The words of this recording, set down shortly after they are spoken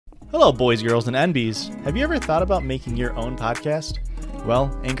Hello, boys, girls, and NBs. Have you ever thought about making your own podcast?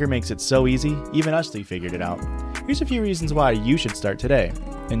 Well, Anchor makes it so easy, even Usly figured it out. Here's a few reasons why you should start today,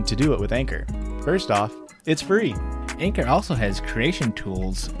 and to do it with Anchor. First off, it's free. Anchor also has creation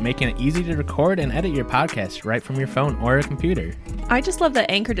tools, making it easy to record and edit your podcast right from your phone or a computer. I just love that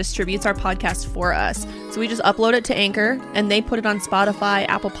Anchor distributes our podcast for us. So we just upload it to Anchor, and they put it on Spotify,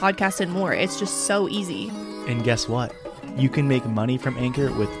 Apple Podcasts, and more. It's just so easy. And guess what? You can make money from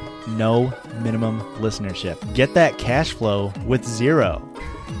Anchor with no minimum listenership. Get that cash flow with 0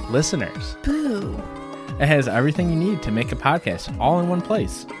 listeners. Boo. It has everything you need to make a podcast all in one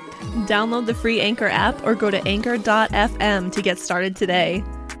place. Download the free Anchor app or go to anchor.fm to get started today.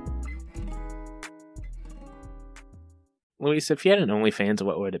 Luis, if you had an OnlyFans,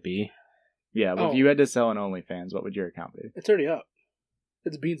 what would it be? Yeah, well, if you had to sell an OnlyFans, what would your account be? It's already up.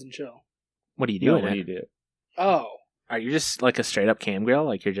 It's Beans and Chill. What do you do? No, in what it? do you do? Oh. Are you just like a straight up cam girl?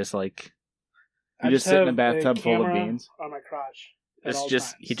 Like you're just like... You just sit in a bathtub full of camera beans? on my crotch. It's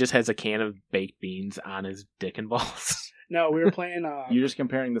just he just has a can of baked beans on his dick and balls. No, we were playing... You're just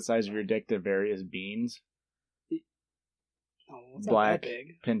comparing the size of your dick to various beans? Oh, it's Black, not that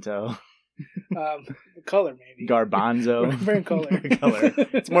big. pinto, The color, maybe. garbanzo. Different color. Color.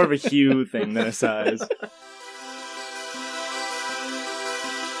 It's more of a hue thing than a size.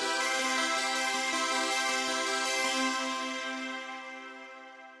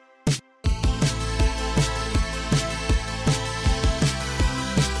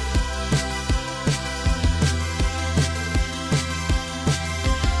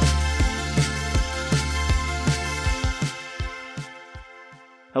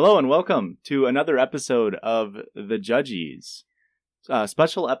 Hello and welcome to another episode of The Judgies.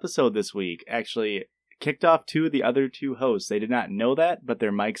 Special episode this week. Actually, kicked off two of the other two hosts. They did not know that, but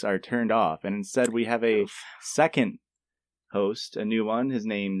their mics are turned off. And instead we have a second host, a new one. His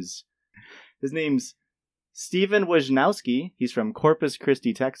name's Steven Wojnowski. He's from Corpus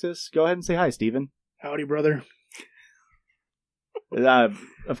Christi, Texas. Go ahead and say hi, Steven. Howdy, brother.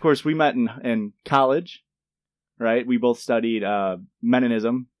 Of course, we met in college, right? We both studied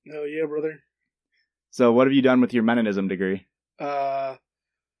Mennonitism. Oh, yeah, brother. So what have you done with your Mennonism degree? Fought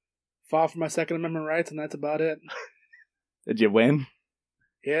for my Second Amendment rights, and that's about it. Did you win?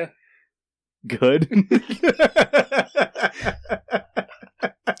 Yeah. Good.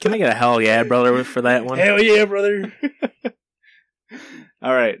 Can I get a hell yeah, brother, for that one? Hell yeah, brother.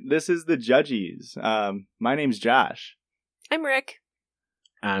 All right. This is The Judgies. My name's Josh. I'm Rick.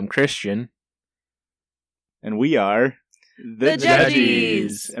 I'm Christian. And we are The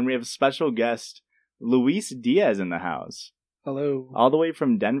Judgies. And we have a special guest, Luis Diaz, in the house. Hello. All the way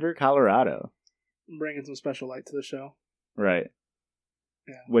from Denver, Colorado. I'm bringing some special light to the show. Right.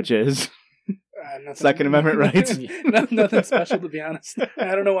 Yeah. Which is Nothing, Second Amendment rights. Nothing special, to be honest.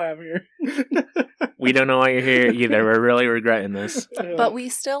 I don't know why I'm here. We don't know why you're here either. We're really regretting this. But we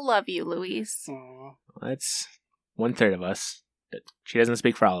still love you, Luis. Aw. That's 1/3 of us. She doesn't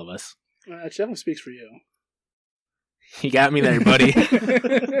speak for all of us. She definitely speaks for you. You got me there, buddy.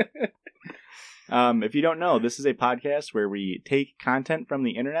 If you don't know, this is a podcast where we take content from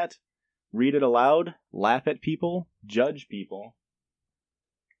the internet, read it aloud, laugh at people, judge people,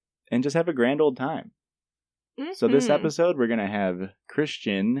 and just have a grand old time. Mm-hmm. So this episode, we're going to have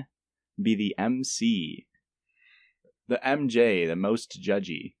Christian be the MC. The MJ, the most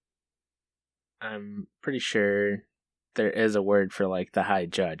judgy. I'm pretty sure there is a word for like the high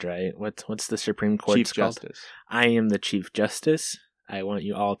judge, right? What's the Supreme Court Chief called? Justice. I am the Chief Justice. I want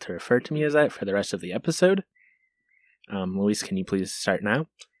you all to refer to me as that for the rest of the episode. Luis, can you please start now?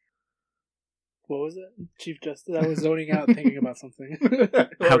 What was it? Chief Justice? I was zoning out thinking about something.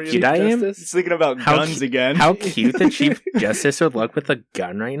 How cute I am? Just thinking about How guns cu- again. How cute the Chief Justice would look with a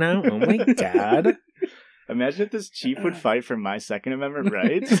gun right now. Oh my god. Imagine if this chief would fight for my Second Amendment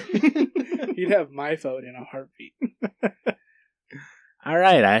rights. He'd have my vote in a heartbeat. All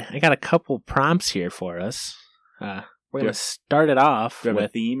right, I got a couple prompts here for us. We're going to start it off Do you have a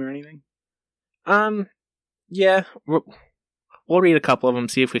with... theme or anything? Yeah, we'll read a couple of them,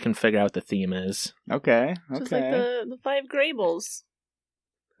 see if we can figure out what the theme is. Okay. Just like the 5 Graybles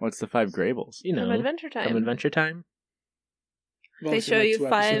What's the 5 Graybles? You know, from Adventure Time. from Adventure Time. They show you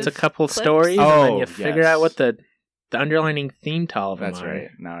 5 It's a couple clips. stories, and then you figure yes. out what the underlining theme to all of them That's are. right.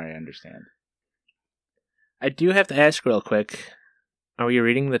 Now I understand. I do have to ask real quick, are we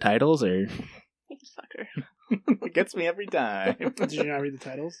reading the titles, or... Fucker. It gets me every time. Did you not read the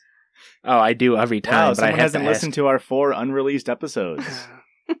titles? Oh, I do every time, Wow, but I someone have hasn't to listened to our 4 unreleased episodes.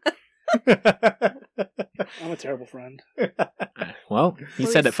 I'm a terrible friend. Well, he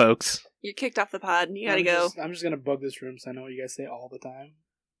said it, folks. You kicked off the pod and you gotta go. I'm just gonna bug this room so I know what you guys say all the time.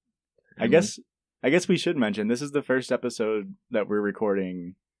 I guess we should mention this is the first episode that we're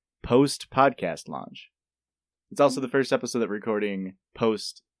recording post podcast launch. It's also the first episode that we're recording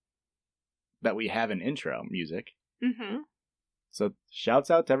post that we have an intro music. Mm-hmm. So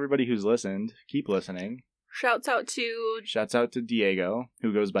shouts out to everybody who's listened. Keep listening. Shouts out to Diego,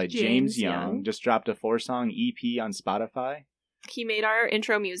 who goes by James Young. Just dropped a 4-song EP on Spotify. He made our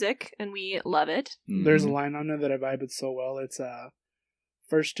intro music, and we love it. Mhm. There's a line on there that I vibe it so well. It's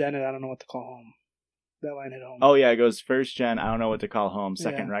first gen and I don't know what to call home. That line hit home. Oh yeah, it goes first gen, I don't know what to call home.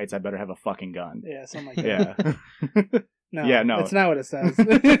 Second Yeah. writes, I better have a fucking gun. Yeah, something like that. Yeah. No, Yeah, no. that's not what it says.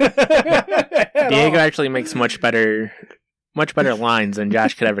 Diego actually makes much better lines than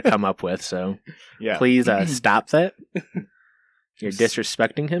Josh could ever come up with. So Yeah. please stop that. You're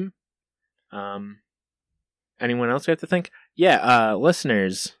disrespecting him. Anyone else we have to think? Yeah,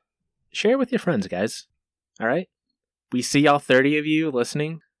 listeners, share with your friends, guys. All right? We see all 30 of you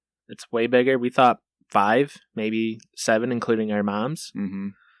listening. It's way bigger. We thought 5, maybe 7, including our moms.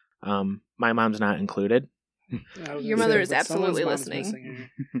 Mm-hmm. My mom's not included. Your mother is but absolutely someone's mom's listening. missing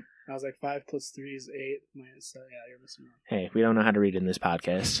here. I was like 5 + 3 is 8. Minus, yeah, you're missing one. Hey, we don't know how to read in this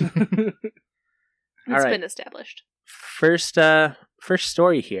podcast. All It's right. been established. First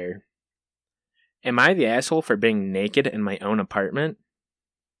story here. Am I the asshole for being naked in my own apartment?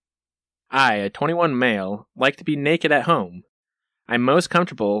 I, a 21 male, like to be naked at home. I'm most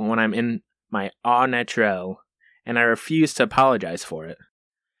comfortable when I'm in my au naturel, and I refuse to apologize for it.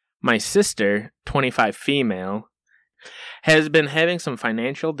 My sister, 25 female, has been having some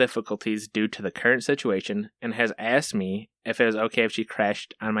financial difficulties due to the current situation and has asked me if it was okay if she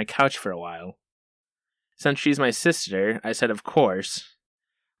crashed on my couch for a while. Since she's my sister, I said of course.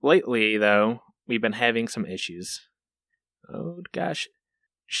 Lately, though, we've been having some issues. Oh, gosh.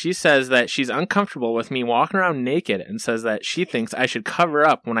 She says that she's uncomfortable with me walking around naked and says that she thinks I should cover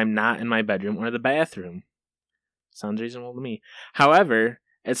up when I'm not in my bedroom or the bathroom. Sounds reasonable to me. However,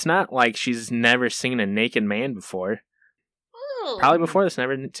 it's not like she's never seen a naked man before. Oh. Probably before this,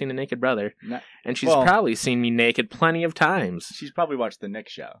 never seen a naked brother. Not- And she's well- probably seen me naked plenty of times. She's probably watched the Nick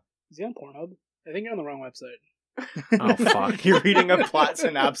show. Is he on Pornhub? I think you're on the wrong website. Oh, fuck. You're reading a plot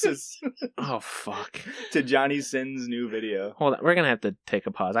synopsis Oh, fuck. to Johnny Sin's new video. Hold on, we're gonna have to take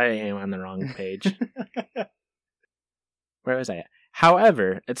a pause. I am on the wrong page. Where was I at?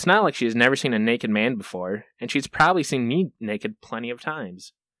 However, it's not like she's never seen a naked man before, and she's probably seen me naked plenty of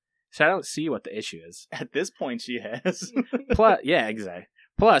times. So I don't see what the issue is. At this point, she has. Plus, yeah, exactly.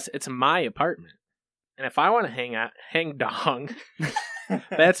 Plus, it's my apartment, and if I want to hang dong,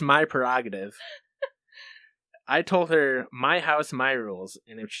 that's my prerogative. I told her, my house, my rules,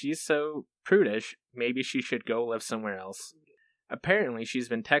 and if she's so prudish, maybe she should go live somewhere else. Apparently, she's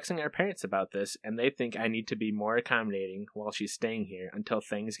been texting our parents about this, and they think I need to be more accommodating while she's staying here until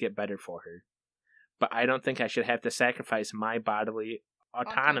things get better for her. But I don't think I should have to sacrifice my bodily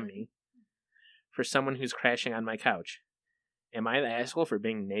autonomy for someone who's crashing on my couch. Am I the asshole for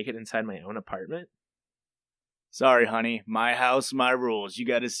being naked inside my own apartment? Sorry, honey. My house, my rules. You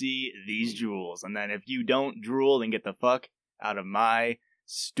gotta see these jewels. And then if you don't drool, then get the fuck out of my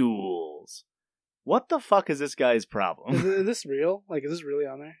stools. What the fuck is this guy's problem? Is this real? Like, is this really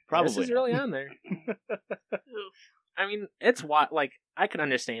on there? Probably. This is really on there. Oof. I mean, it's what, like, I can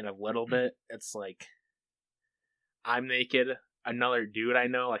understand a little bit. It's like, I'm naked, another dude I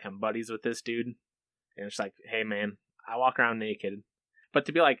know, like, I'm buddies with this dude, and it's like, hey, man, I walk around naked. But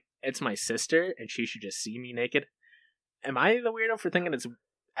to be like, it's my sister, and she should just see me naked. Am I the weirdo for thinking it's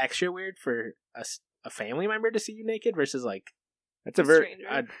extra weird for a family member to see you naked versus, like, That's a very... stranger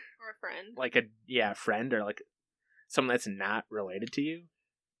or a friend. like a friend or, like, someone that's not related to you?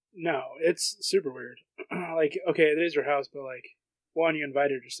 No, it's super weird. Like, okay, it is your house, but like, 1, you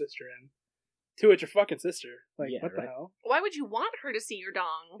invited your sister in. 2, it's your fucking sister. Like, Yeah, what the right. hell? Why would you want her to see your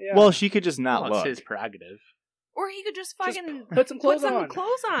dong? Yeah. Well, she could just not Well, it's look. his prerogative. Or he could just Just fucking put some clothes put some on.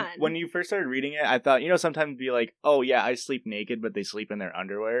 clothes on. When you first started reading it, I thought, sometimes it'd be like, oh yeah, I sleep naked, but they sleep in their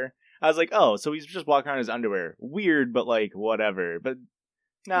underwear. I was like, oh, so he's just walking around in his underwear. Weird, but like, whatever. But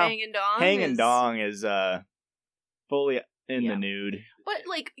no, Hanging dong is fully in Yeah. the nude. But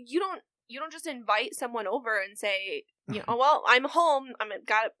like you don't just invite someone over and say, oh well, I'm home.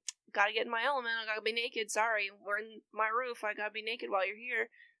 Gotta get in my element. I gotta be naked. Sorry, we're in my roof. I gotta be naked while you're here.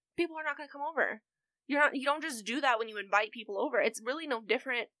 People are not gonna come over. You don't just do that when you invite people over. It's really no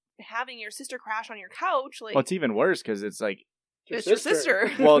different having your sister crash on your couch. Like Well, it's even worse because it's like, it's your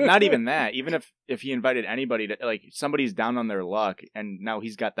sister. well, not even that. Even if he invited anybody to, like, somebody's down on their luck, and now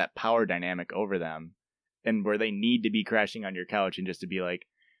he's got that power dynamic over them, and where they need to be crashing on your couch, and just to be like,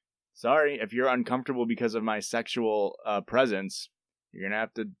 sorry, if you're uncomfortable because of my sexual presence, you're gonna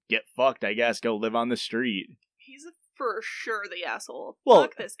have to get fucked, I guess. Go live on the street. He's for sure the asshole. Well,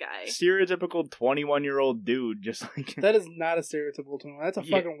 Fuck this guy. Stereotypical 21-year-old dude, just like That is not a stereotypical tone. That's a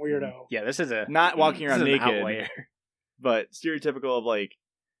fucking weirdo. Yeah, this is a not walking this around is an naked, outlier. but stereotypical of like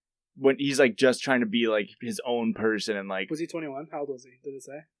when he's like just trying to be like his own person and like Was he 21? How old was he? Did it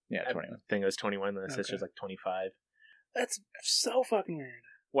say? yeah, I 21. think it was 21. The Okay. sister's like 25. That's so fucking weird.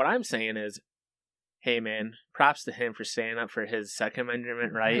 What I'm saying is, hey man, props to him for standing up for his Second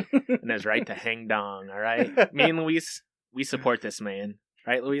Amendment right and his right to hang dong. All right, me and Luis, we support this man,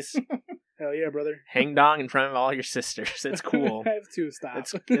 right, Luis? Hell yeah, brother. Hang dong in front of all your sisters. It's cool. I have to stop.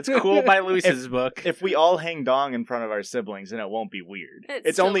 It's cool by Luis's book. If we all hang dong in front of our siblings, then it won't be weird.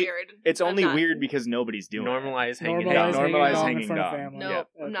 It's still only weird. it's I'm only not- weird because nobody's doing Normalize hanging Normalize dong. Normalize dong hanging in front of dong. family. No, Yep.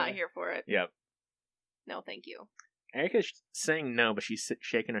 I'm not Okay. here for it. it. Yep. No, thank you. Erica's saying no, but she's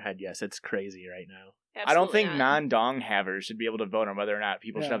shaking her head yes. It's crazy right now. I don't Absolutely think not. non-dong havers should be able to vote on whether or not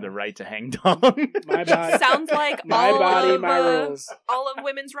people should Yeah. have the right to hang dong. My body. Sounds like My all body, of, my rules. all of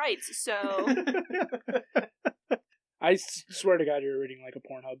women's rights. So I swear to God, you're reading like a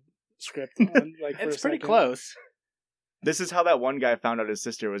Pornhub script. On, like, for It's a pretty second. close. This is how that one guy found out his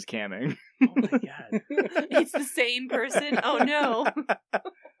sister was camming. Oh my god. it's the same person. Oh no.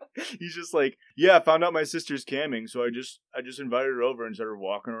 He's just like, yeah, I found out my sister's camming, so I just invited her over and started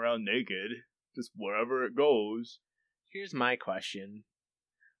walking around naked, just wherever it goes. Here's my question.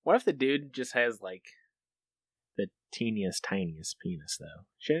 What if the dude just has, like, the teeniest, tiniest penis, though?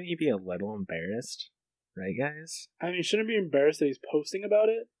 Shouldn't he be a little embarrassed? Right, guys? I mean, shouldn't be embarrassed that he's posting about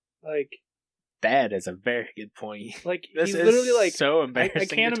it. Like That is a very good point. This he's is literally like, so I embarrassing.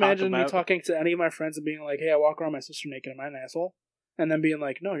 can't to talk imagine me about. talking to any of my friends and being like, "Hey, I walk around my sister naked. Am I an asshole?" And then being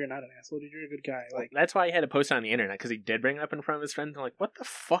like, "No, you're not an asshole, dude. You're a good guy." Like, That's why he had to post it on the internet, because he did bring it up in front of his friends. I'm like, what the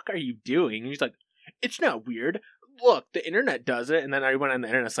fuck are you doing? And he's like, it's not weird. Look, the internet does it. And then everyone on the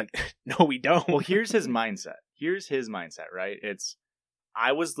internet's like, no, we don't. Well, here's his mindset. Right? It's,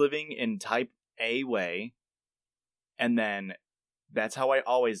 I was living in type A way, and then that's how I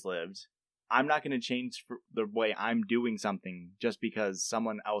always lived. I'm not going to change the way I'm doing something just because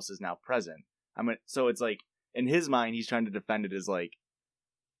someone else is now present. So it's like, in his mind, he's trying to defend it as like,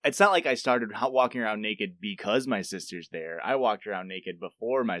 it's not like I started walking around naked because my sister's there. I walked around naked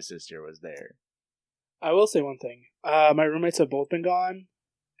before my sister was there. I will say one thing. My roommates have both been gone,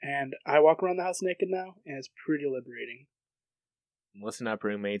 and I walk around the house naked now, and it's pretty liberating. Listen up,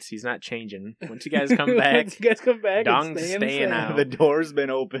 roommates. He's not changing. Once you guys come back, Once you guys come back, Dong's it's staying insane. out. The door's been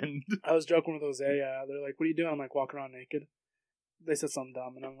opened. I was joking with Jose. They're like, "What are you doing?" I'm like, "Walking around naked." They said something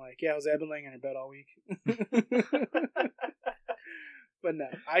dumb, and I'm like, "Yeah, Jose, I've been laying in your bed all week." But no,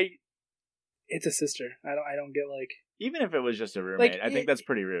 it's a sister. I don't get like. Even if it was just a roommate, Like, I think that's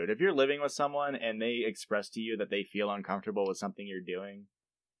pretty rude. If you're living with someone and they express to you that they feel uncomfortable with something you're doing,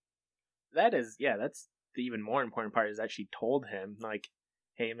 that's the even more important part, is that she told him, like,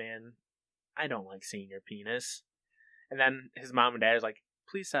 hey man, I don't like seeing your penis. And then his mom and dad is like,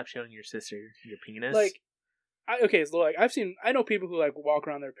 please stop showing your sister your penis. Like, so like I know people who like walk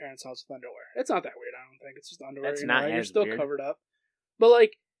around their parents' house with underwear. It's not that weird. I don't think it's just underwear. That's you know, not right? You're as still weird. covered up, but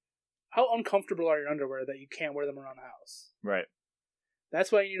like, how uncomfortable are your underwear that you can't wear them around the house? right? That's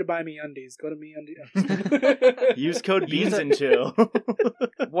why you need to buy MeUndies. Go to MeUndies. Use code Beans and Chill.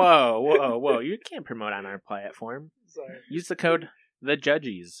 whoa. You can't promote on our platform. Sorry. Use the code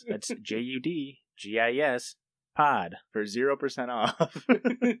TheJudgies. That's JUDGIS pod. For 0% off.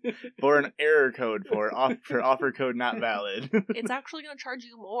 For an error code for offer code not valid. It's actually going to charge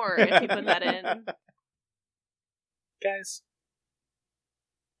you more if you put that in. Guys,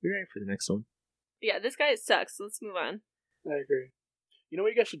 we ready for the next one? Yeah, this guy sucks. Let's move on. I agree. You know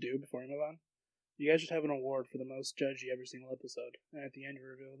what you guys should do before we move on? You guys should have an award for the most judgy every single episode, and at the end you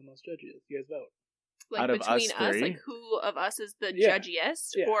reveal the most judgy. You guys vote. Like Out of between us us, three? like who of us is the Yeah.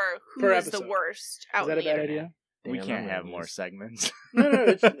 judgiest, Yeah. or who Per is the episode. worst Is out that in a the bad internet? idea? We Damn, can't I'm have gonna more lose. segments. No,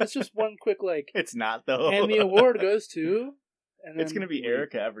 it's just one quick like, It's not though. and the award goes to. And It's then gonna be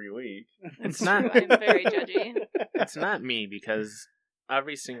Erica every week. It's not. I'm very judgy. It's not me, because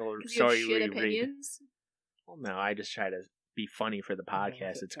every single 'Cause you have story we shit read. opinions. Well, no, I just try to be funny for the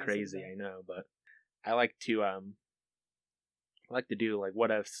podcast. It's sounds crazy, like I know, but I like to do like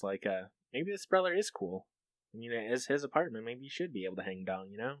what ifs, like maybe this brother is cool. I mean, it's his apartment. Maybe you should be able to hang dong,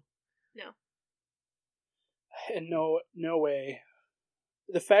 you know? And no way.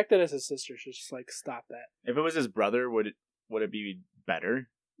 The fact that it's his sister should just like stop that. If it was his brother, would it be better?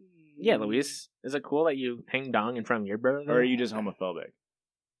 Yeah, Luis, is it cool that you hang dong in front of your brother? Or are you just homophobic?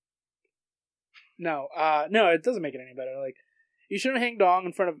 No, it doesn't make it any better. Like, you shouldn't hang dong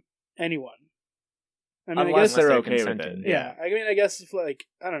in front of anyone. I mean, Unless I guess they're they're okay with it. consenting. yeah. I mean, I guess if, like,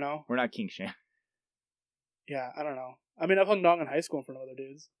 I don't know. We're not king sham. Yeah, I don't know. I mean, I've hung dong in high school in front of other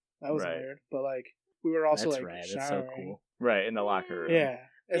dudes. That was Right. weird. But like, we were also That's like rad. showering. That's so cool. Right, in the locker room. Yeah,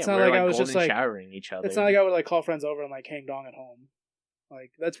 it's Yeah, not we're, like I was just golden like. showering each other. It's not like I would like call friends over and like hang dong at home.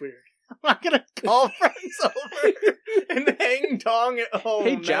 Like that's weird. I'm not gonna call friends over and hang dong at home.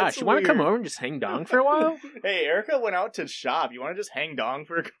 Hey Josh, you want to come over and just hang dong for a while? Hey, Erica went out to shop. You want to just hang dong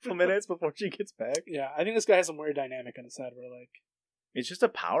for a couple minutes before she gets back? Yeah, I think this guy has some weird dynamic on his head where like, It's just a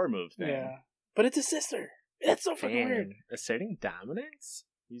power move thing. yeah, but it's his sister. That's so fucking weird. Man, asserting dominance?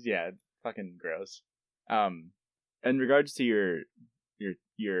 Yeah, fucking gross. In regards to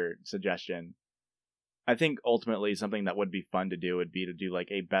your suggestion, I think ultimately something that would be fun to do would be to do like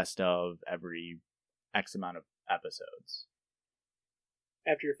a best of every X amount of episodes.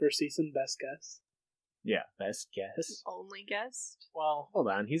 After your first season, best guess. Yeah. Best guess? Only guest. Well, hold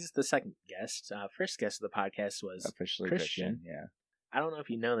on. He's the second guest. First guest of the podcast was Officially Christian. Yeah. I don't know if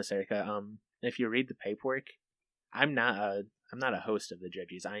you know this, Erica. If you read the paperwork, I'm not a host of the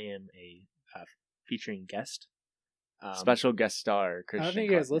Judges. I am a featuring guest. Special guest star, Christian. I don't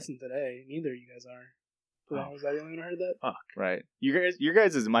think you guys Clarkman. listened today. Neither of you guys are. Oh. Was I the only one who heard that? Fuck. Right. Your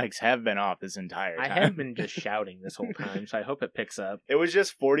guys' mics have been off this entire I time. have been just shouting this whole time, so I hope it picks up. It was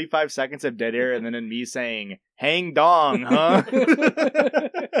just 45 seconds of dead air and then me saying, hang dong, huh?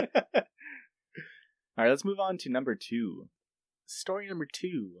 All right, let's move on to number 2. Story number 2.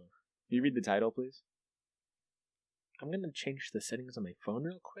 Can you read the title, please? I'm going to change the settings on my phone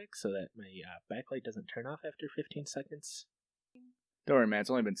real quick so that my backlight doesn't turn off after 15 seconds. Don't worry, man. It's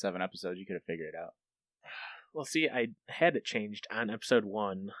only been 7 episodes. You could have figured it out. Well, see, I had it changed on episode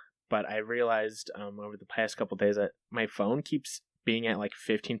 1, but I realized over the past couple days that my phone keeps being at like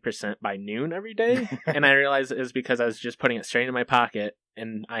 15% by noon every day, and I realized it was because I was just putting it straight in my pocket,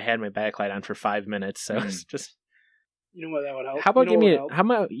 and I had my backlight on for 5 minutes, so it's just... You know what that would help? How about you know how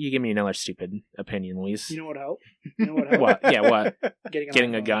about you give me another stupid opinion, Luis? You know what help? You know what help? What? Yeah, what?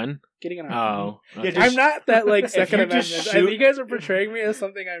 Getting a iPhone. gun? Getting an iPhone. Oh, Yeah, okay. just- I'm not that like If Second you just Amendment. shoot- You guys are portraying me as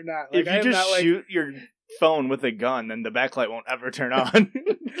something I'm not. Like If I you am just not like shoot your phone with a gun, then the backlight won't ever turn on.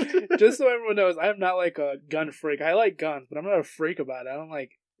 just so everyone knows, I'm not like a gun freak. I like guns, but I'm not a freak about it. I don't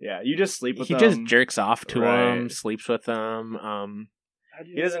like. Yeah, you just sleep with He them. just jerks off to Right. them, sleeps with them. How do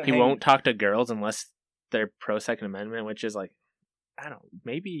you He doesn't do He that? hang- won't talk to girls unless they're pro Second Amendment, which is like, I don't.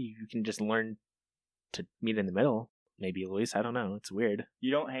 Maybe you can just learn to meet in the middle. Maybe, Luis. I don't know. It's weird.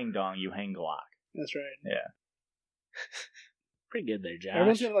 You don't hang dong, you hang Glock. That's right. Pretty good there, Josh.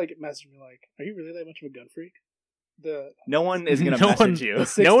 Everyone's gonna like message me like, "Are you really that much of a gun freak?" The No one is going to No message one- you. the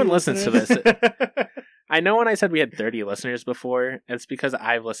 60 No one listens to listeners- this. I know when I said we had 30 listeners before, it's because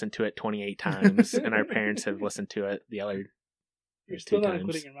I've listened to it 28 times, and our parents have listened to it the other You're 2 still not times.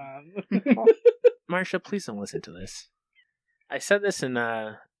 including your mom. Marsha, please don't listen to this. I said this in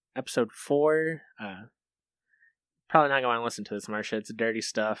episode 4. Probably not going to listen to this, Marsha. It's dirty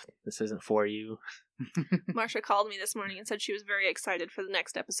stuff. This isn't for you. Marsha called me this morning and said she was very excited for the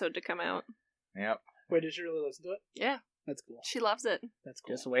next episode to come out. Yep. Wait, did she really listen to it? Yeah, That's cool. she loves it. That's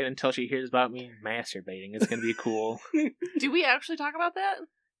cool. Just wait until she hears about me masturbating. It's going to be cool. Do we actually talk about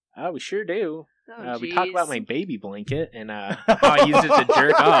that? We sure do. Oh, We talk about jeez. my baby blanket and how I used it to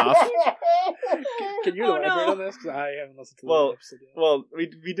jerk off. Can you Oh, elaborate no. on this? Because I haven't listened to Well, the episode yet. Well,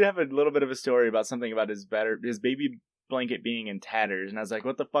 we did have a little bit of a story about something about his baby blanket being in tatters, and I was like,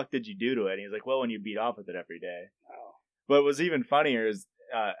 "What the fuck did you do to it?" And he's like, "Well, when you beat off with it every day." Oh. What was even funnier is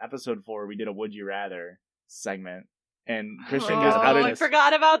episode 4. We did a "Would You Rather" segment, and Christian Oh, just out of I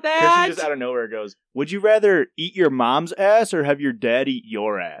forgot about Christian that. just out of nowhere goes, "Would you rather eat your mom's ass or have your dad eat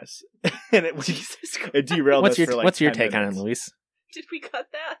your ass?" And it derailed us for like What's your 10 take on it, minutes. Luis? Did we cut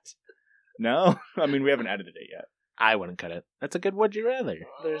that? No, I mean we haven't edited it yet. I wouldn't cut it. That's a good would you rather.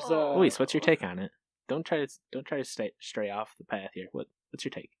 There's, Oh. Luis, what's your take on it? Don't try to stray off the path here. What's your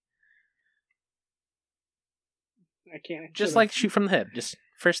take? I can't. answer Just that. like shoot from the hip. Just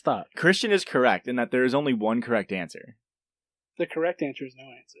first thought. Christian is correct in that there is only one correct answer. the correct answer is no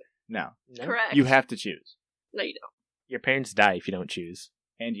answer. No, No? Correct. you have to choose, No, you don't. Your parents die if you don't choose.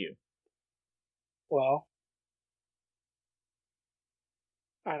 and you. Well,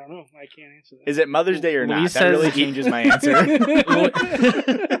 I don't know. I can't answer that. Is it Mother's Day or not? Luis That really says- changes my answer. I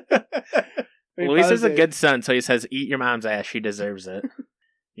mean, Luis Father's is a Day- good son, so he says, "Eat your mom's ass. She deserves it."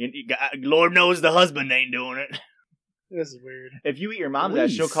 Lord knows the husband ain't doing it. This is weird. If you eat your mom's ass,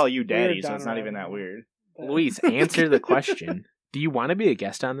 Luis, she'll call you daddy, we're so it's done not even right that now. weird. Luis, answer the question. Do you want to be a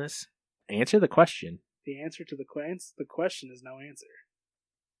guest on this? Answer the question. The answer to the question is no answer.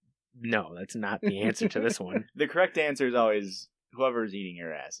 No, that's not the answer to this one. The correct answer is always whoever's eating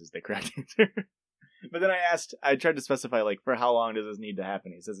your ass is the correct answer. But then I tried to specify, like, for how long does this need to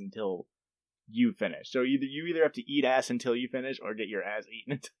happen? He says until you finish. So you either have to eat ass until you finish or get your ass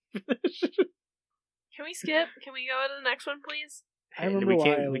eaten until you finish. Can we skip? Can we go to the next one, please? I remember we why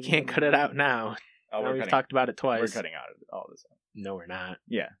I can't. We was can't looking cut at it it. out now. Oh, Now we've talked about it twice. We're cutting out all this. No, we're not.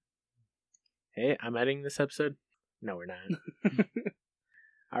 Yeah. Hey, I'm editing this episode. No, we're not.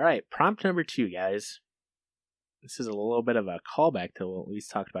 All right, prompt number 2, guys. This is a little bit of a callback to what we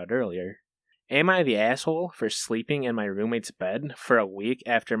talked about earlier. Am I the asshole for sleeping in my roommate's bed for a week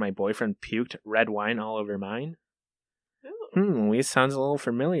after my boyfriend puked red wine all over mine? Ooh. Louise, sounds a little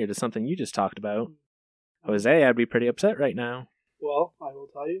familiar to something you just talked about. Jose, I'd be pretty upset right now. Well, I will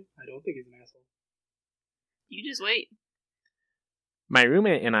tell you, I don't think he's an asshole. You just wait. My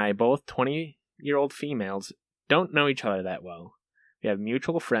roommate and I, both 20-year-old females, don't know each other that well. We have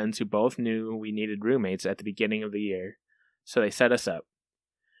mutual friends who both knew we needed roommates at the beginning of the year, so they set us up.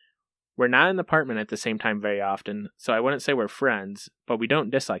 We're not in the apartment at the same time very often, so I wouldn't say we're friends, but we don't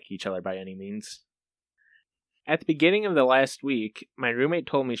dislike each other by any means. At the beginning of the last week, my roommate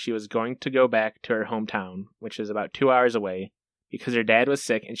told me she was going to go back to her hometown, which is about 2 hours away, because her dad was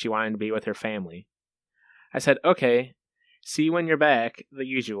sick and she wanted to be with her family. I said, okay, see you when you're back, the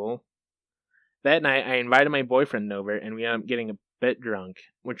usual. That night, I invited my boyfriend over, and we ended up getting a bit drunk,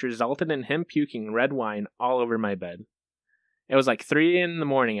 which resulted in him puking red wine all over my bed. It was like 3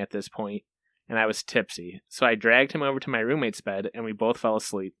 a.m. at this point, and I was tipsy, so I dragged him over to my roommate's bed, and we both fell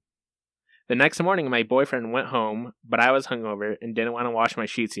asleep. The next morning, my boyfriend went home, but I was hungover and didn't want to wash my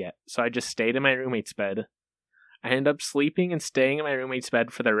sheets yet, so I just stayed in my roommate's bed. I ended up sleeping and staying in my roommate's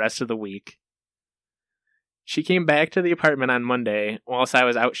bed for the rest of the week. She came back to the apartment on Monday whilst I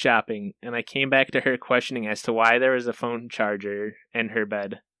was out shopping, and I came back to her questioning as to why there was a phone charger in her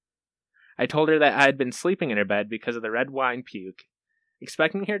bed. I told her that I had been sleeping in her bed because of the red wine puke,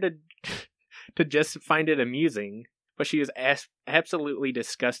 expecting her to just find it amusing, but she was absolutely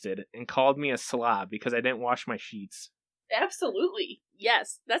disgusted and called me a slob because I didn't wash my sheets. Absolutely.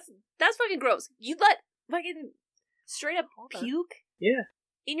 Yes. That's fucking gross. You let fucking straight up puke? Yeah.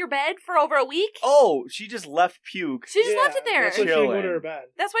 In your bed for over a week? Oh, she just left puke. She just left it there. That's why she didn't go to Chilling. her bed.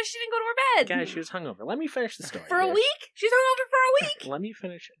 That's why she didn't go to her bed. Guys, she was hungover. Let me finish the story. For a here. week? She's hungover for a week? Let me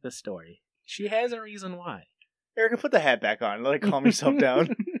finish the story. She has a reason why. Erica, put the hat back on. Let her calm yourself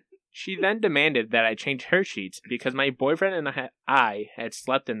down. She then demanded that I change her sheets because my boyfriend and I had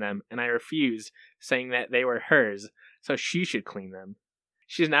slept in them, and I refused, saying that they were hers, so she should clean them.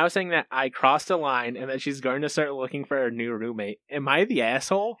 She's now saying that I crossed a line and that she's going to start looking for a new roommate. Am I the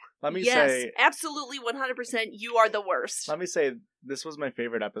asshole? Let me yes, say, absolutely 100% you are the worst. let me say, this was my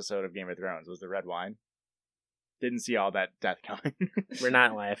favorite episode of Game of Thrones. Was the red wine? Didn't see all that death coming. We're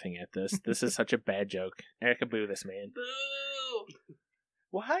not laughing at this. This is such a bad joke. Erica, boo this man. Boo!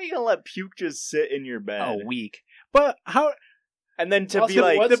 Well, how are you gonna let puke just sit in your bed? A week. But how... And then to Also, be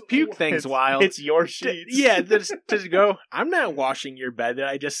like, what's- The puke thing's it's, wild. It's your sheets. Yeah, just go, I'm not washing your bed that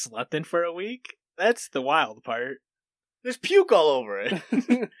I just slept in for a week. That's the wild part. There's puke all over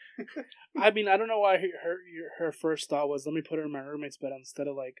it. I mean, I don't know why her first thought was, let me put her in my roommate's bed instead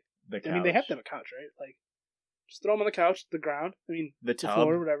of, like, The couch. I mean, they have to have a couch, right? Like, just throw them on the couch, the ground, I mean, The the tub.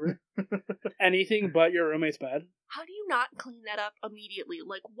 floor, whatever. Anything but your roommate's bed. How do you not clean that up immediately?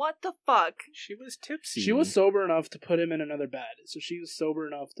 Like, what the fuck? She was tipsy. She was sober enough to put him in another bed, so she was sober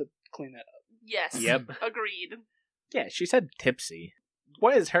enough to clean that up. Yes. Yep. Agreed. Yeah, she said tipsy.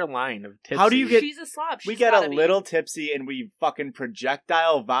 What is her line of tipsy? How do you get- She's a slob. We She's get gotta a be. little tipsy and we fucking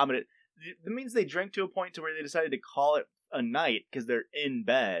projectile vomit it. That means they drink to a point to where they decided to call it a night because they're in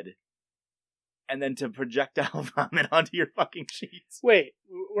bed. And then to projectile vomit onto your fucking sheets. Wait,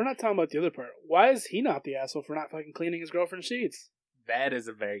 we're not talking about the other part. Why is he not the asshole for not fucking cleaning his girlfriend's sheets? That is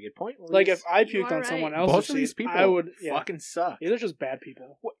a very good point. Like, if I You puked are on right. someone else's both of these sheets, people I would, fucking suck. Yeah, they're just bad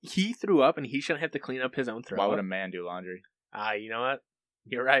people. What, he threw up and he shouldn't have to clean up his own throw. Why would a man do laundry? You know what?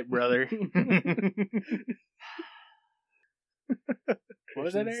 You're right, brother. What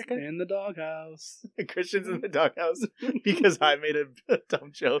was that, Erica? In the doghouse. Christian's in the doghouse because I made a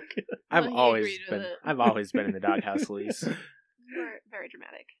dumb joke. I've Well, he always agreed with been. it. I've always been in the doghouse, Lise. You are very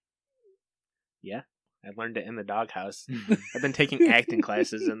dramatic. Yeah, I learned it in the doghouse. I've been taking acting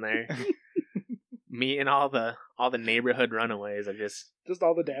classes in there. Me and all the neighborhood runaways. I just Just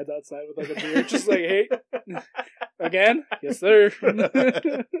all the dads outside with like a beer, just like, hey, again? Yes, sir.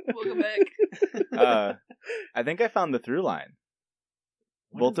 Welcome back. I think I found the through line.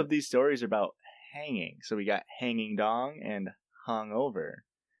 What Both is of these stories are about hanging. So we got hanging dong and hung over.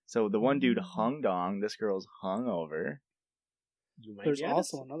 So the one dude hung dong, this girl's hung over. you might There's be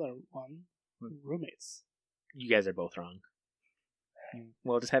also honest. another one. Roommates. You guys are both wrong.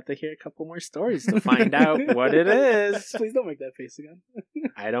 We'll just have to hear a couple more stories to find out what it is. Please don't make that face again.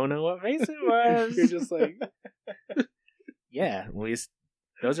 I don't know what face it was. You're just like, Yeah, at least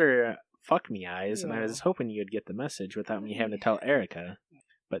those are fuck me eyes, and I Yeah. was hoping you'd get the message without me having to tell Erica.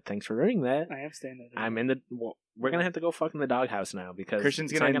 But thanks for ruining that. I am staying there. I'm in the. Well, we're gonna have to go fuck in the doghouse now because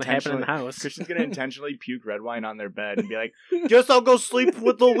Christian's it's gonna not gonna happen in the intentionally- house. Christian's gonna intentionally puke red wine on their bed and be like, "Guess I'll go sleep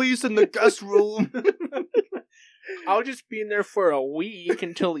with Luis in the guest room." I'll just be in there for a week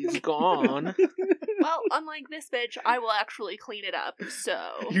until he's gone. Well, unlike this bitch, I will actually clean it up. So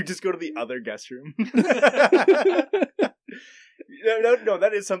You just go to the other guest room. No,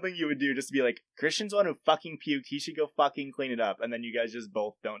 that is something you would do. Just to be like, Christian's one who fucking puked. He should go fucking clean it up, and then you guys just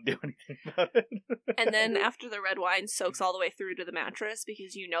both don't do anything about it. and then after the red wine soaks all the way through to the mattress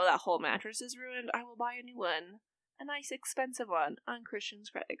because you know that whole mattress is ruined, I will buy a new one. A nice expensive one on Christian's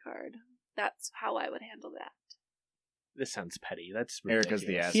credit card. That's how I would handle that. This sounds petty. That's Erica's the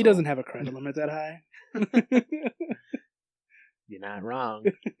ridiculous. ass. He doesn't have a credit limit that high. You're not wrong.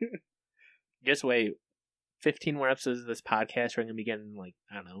 Just wait. 15 more episodes of this podcast. We're gonna be getting like,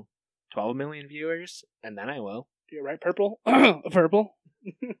 I don't know, 12 million viewers, and then I will. You're right, Purple. Purple.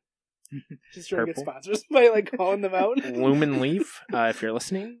 Just trying to get Purple? sponsors by like calling them out. Lumen Leaf, if you're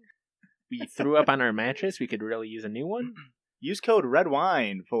listening, we threw up on our mattress. We could really use a new one. Use code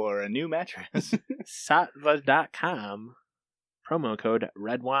REDWINE for a new mattress. Satva.com, promo code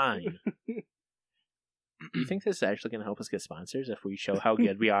REDWINE. Do you think this is actually going to help us get sponsors if we show how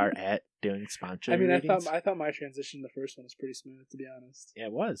good we are at doing sponsor I mean, readings? I thought my transition to the first one was pretty smooth, to be honest. Yeah,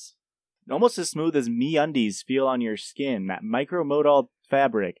 it was. Almost as smooth as MeUndies feel on your skin. That micromodal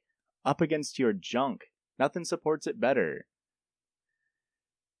fabric up against your junk. Nothing supports it better.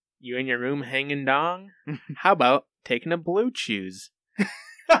 You in your room hanging dong? How about taking a Blue Chews?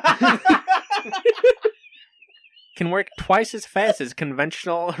 Can work twice as fast as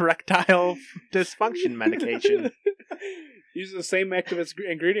conventional erectile dysfunction medication. Uses the same active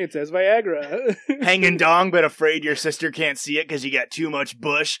ingredients as Viagra. Hanging dong, but afraid your sister can't see it because you got too much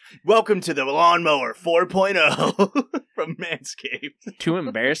bush. Welcome to the Lawnmower 4.0 from Manscaped. Too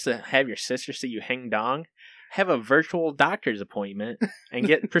embarrassed to have your sister see you hang dong? Have a virtual doctor's appointment and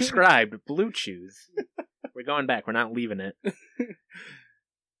get prescribed Blue Chews. We're going back. We're not leaving it.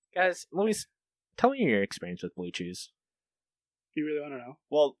 Guys, Luis, tell me your experience with Blue Chews. You really want to know?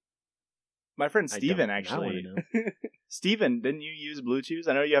 Well, my friend I Steven, don't. I actually. wanna know. Steven, didn't you use Blue Chews?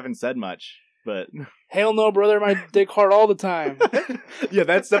 I know you haven't said much, but... Hell no, brother. My dick hard all the time. Yeah,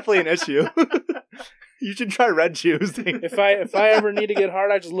 that's definitely an issue. You should try Red Chews. If I ever need to get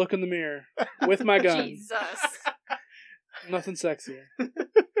hard, I just look in the mirror with my gun. Jesus. Nothing sexier.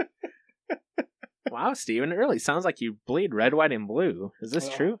 Wow, Steven, it really sounds like you bleed red, white, and blue. Is this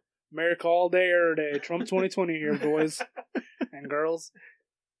Well, true? America all day, every day. Trump 2020 here, boys and girls.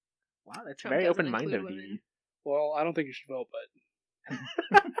 Wow, that's Trump very doesn't open-minded include of you. women. Well, I don't think you should vote,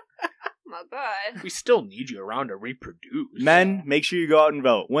 but My God. We still need you around to reproduce. Men, make sure you go out and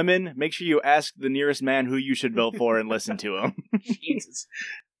vote. Women, make sure you ask the nearest man who you should vote for and listen to him. Jesus.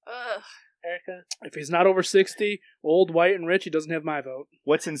 Ugh. Erica? if he's not over 60, old, white, and rich, he doesn't have my vote.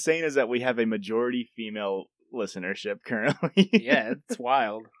 What's insane is that we have a majority female listenership currently. Yeah, it's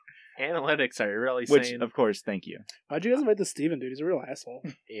wild. Analytics are really Which, saying... of course, thank you. Why'd you guys invite this Steven, dude? He's a real asshole.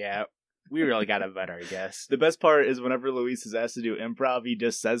 Yeah, we really got to vet our guess. The best part is whenever Luis is asked to do improv, he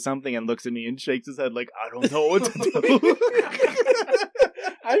just says something and looks at me and shakes his head like, I don't know what to do.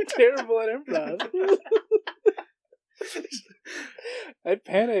 I'm terrible at improv. I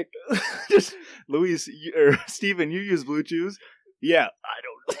panic. Just, Luis, or Steven, you use Blue Chews? Yeah, I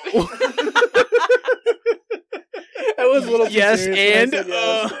don't know. I was a little too Yes, serious when I and, said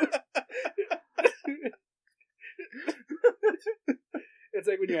yes. It's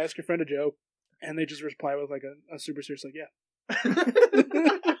like when you ask your friend a joke and they just reply with like a super serious like, yeah.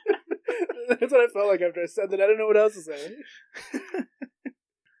 That's what I felt like after I said that. I didn't know what else to say.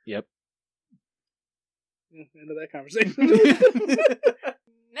 Yep. End of that conversation.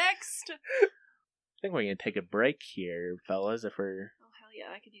 Next. I think we're going to take a break here, fellas, if we're... Oh, hell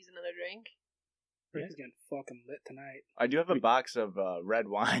yeah. I could use another drink. Rick is getting fucking lit tonight. I do have a box of red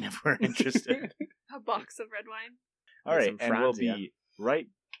wine if we're interested. A box of red wine. All With right, some and we'll Franzia. be right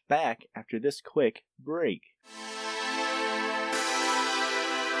back after this quick break.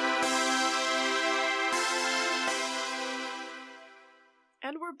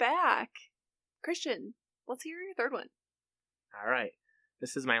 And we're back. Christian, let's hear your third one. All right.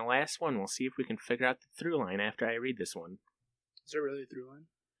 This is my last one. We'll see if we can figure out the through line after I read this one. Is there really a through line?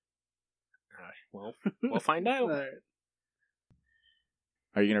 All right. Well, we'll find out. Alright.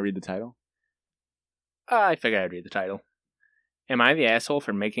 Are you going to read the title? I figured I'd read the title. Am I the asshole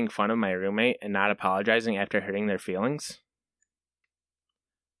for making fun of my roommate and not apologizing after hurting their feelings?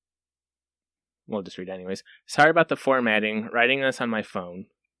 We'll just read it anyways. Sorry about the formatting, writing this on my phone.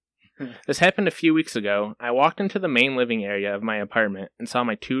 This happened a few weeks ago. I walked into the main living area of my apartment and saw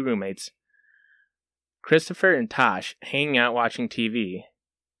my 2 roommates, Christopher and Tosh, hanging out watching TV.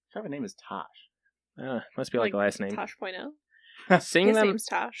 What kind of name is Tosh? Must be like a last name. Tosh.0. Seeing His them name's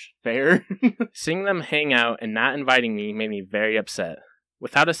Tosh. Fair. Seeing them hang out and not inviting me made me very upset.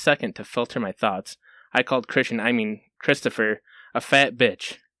 Without a second to filter my thoughts, I called Christopher, a fat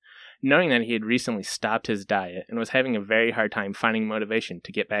bitch, knowing that he had recently stopped his diet and was having a very hard time finding motivation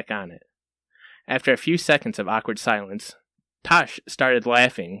to get back on it. After a few seconds of awkward silence, Tosh started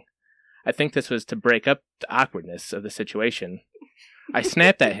laughing. I think this was to break up the awkwardness of the situation. I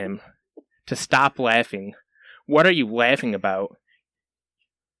snapped at him to stop laughing. What are you laughing about?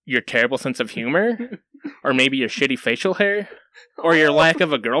 Your terrible sense of humor? Or maybe your shitty facial hair? Or your lack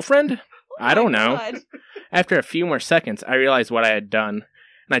of a girlfriend? I don't know. God. After a few more seconds, I realized what I had done,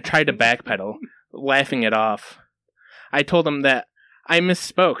 and I tried to backpedal, laughing it off. I told him that I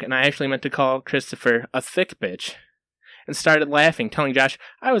misspoke, and I actually meant to call Christopher a thick bitch, and started laughing, telling Josh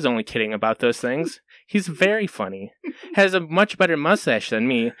I was only kidding about those things. He's very funny, has a much better mustache than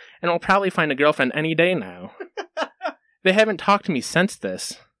me, and will probably find a girlfriend any day now. They haven't talked to me since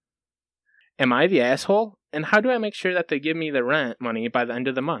this. Am I the asshole? And how do I make sure that they give me the rent money by the end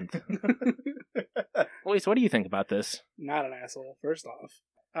of the month? Luis, what do you think about this? Not an asshole, first off.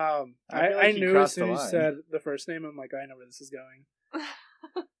 I feel like I you knew as crossed soon the as you line. said the first name, I'm like, I know where this is going.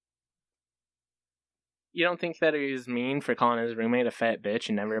 You don't think that he was mean for calling his roommate a fat bitch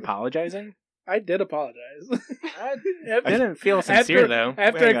and never apologizing? I did apologize. It didn't feel sincere, though.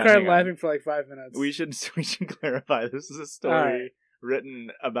 After Hang I on, cried hang on. laughing for like 5 minutes. we should clarify. This is a story Alright. written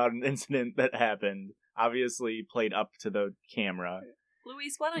about an incident that happened. Obviously played up to the camera.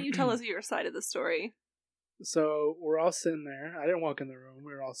 Luis, why don't you tell us your side of the story? So we're all sitting there. I didn't walk in the room.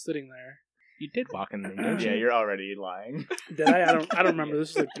 We were all sitting there. You did walk in the room, didn't Yeah, you? you're already lying. Did I? I don't remember.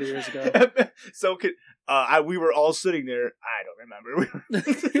 This was like 3 years ago. So we were all sitting there. I don't remember.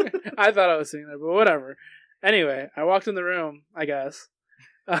 I thought I was sitting there, but whatever. Anyway, I walked in the room, I guess.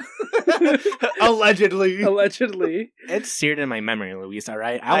 Allegedly. Allegedly. It's seared in my memory, Luis,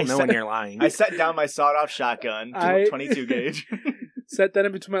 alright? I'll know when you're lying. I set down my sawed-off shotgun, 22 gauge. Set that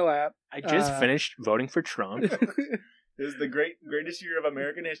in between my lap. I just finished voting for Trump. This is the greatest year of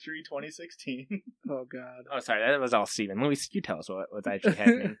American history, 2016. Oh, God. Oh, sorry, that was all Steven. Luis, you tell us what's actually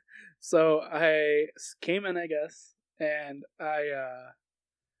happening. So I came in, I guess, and I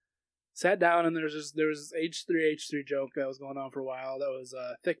sat down, and there was this H3 joke that was going on for a while. That was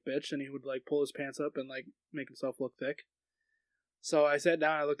thick bitch, and he would like pull his pants up and like make himself look thick. So I sat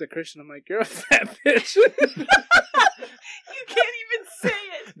down, I looked at Christian, I'm like, "You're a fat bitch." You can't even say it.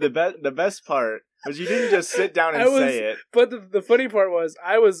 The best part was you didn't just sit down and I was- say it. But the funny part was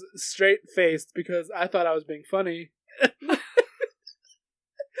I was straight faced because I thought I was being funny. The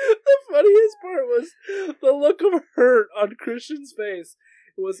funniest part was the look of hurt on Christian's face.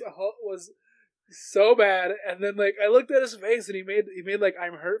 It was so bad, and then like I looked at his face, and he made like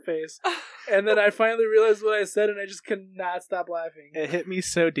I'm hurt face, and then I finally realized what I said, and I just could not stop laughing. It hit me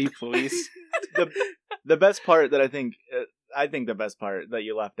so deep, Luis. The best part that I think the best part that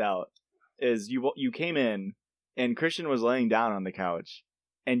you left out is you came in and Christian was laying down on the couch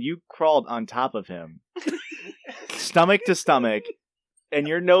and you crawled on top of him, stomach to stomach, and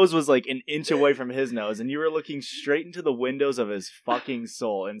your nose was like an inch away from his nose, and you were looking straight into the windows of his fucking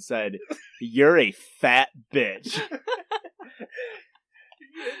soul and said, "You're a fat bitch."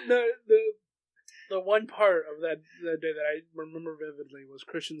 The one part of that day that I remember vividly was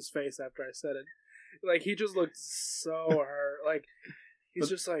Christian's face after I said it. Like he just looked so hurt. Like he's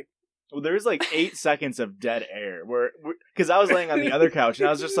just like. Well, there was like 8 seconds of dead air because I was laying on the other couch and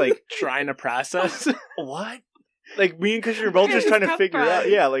I was just like, Trying to process. what? Like me and Christian were both just trying to figure out.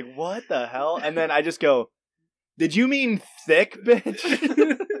 Yeah, like what the hell? And then I just go, "Did you mean thick, bitch?"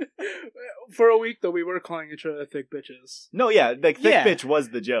 For a week though, we were calling each other thick bitches. No, yeah, like thick Yeah. bitch was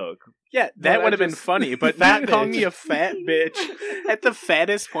the joke. Yeah, But that I would have been just- funny, but Fat not calling bitch. me a fat bitch at the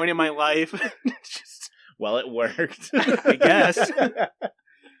fattest point in my life. Just, Well, it worked. I guess.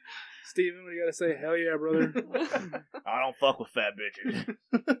 Steven, what do you gotta say? Hell yeah, brother. I don't fuck with fat bitches.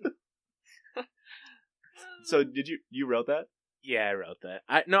 So did you wrote that? Yeah, I wrote that.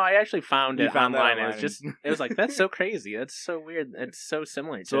 I actually found You it found that online. online. It was like, that's so crazy. That's so weird. It's so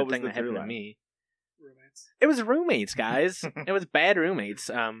similar to So the what was thing the that happened through to line? me. Roommates. It was roommates, guys. It was bad roommates.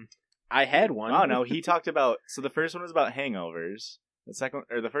 I had one. Oh no, he talked about. So the first one was about hangovers.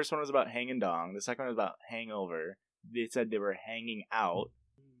 The first one was about hanging dong. The second one was about hangover. they said they were hanging out.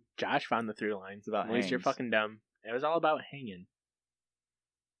 Josh found the through line. It's about Luis, you're hangs. fucking dumb. It was all about hanging.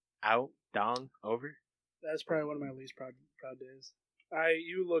 Out, dong, over. That's probably one of my least proud days.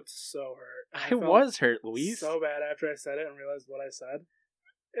 You looked so hurt. I felt was hurt, Luis. so bad after I said it and realized what I said.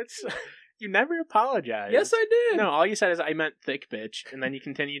 It's you never apologized. Yes, I did. No, all you said is I meant thick bitch, and then you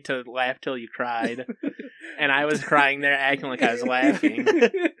continued to laugh till you cried, and I was crying there, acting like I was laughing.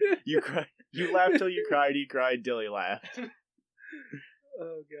 You cried. You laughed till you cried. He cried till he laughed.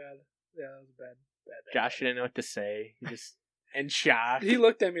 Oh god, yeah, that was bad. Josh didn't know what to say. He just in shock. He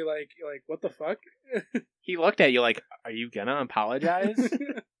looked at me like what the fuck? He looked at you like, "Are you gonna apologize?"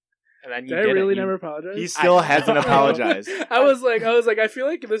 And then you Did I didn't. really You- never apologize? He still hasn't apologized. I was like, I feel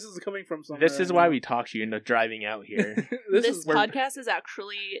like this is coming from somewhere. This is why we talked you into driving out here. this This is podcast is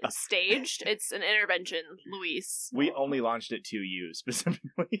actually staged. It's an intervention, Luis. We only launched it to you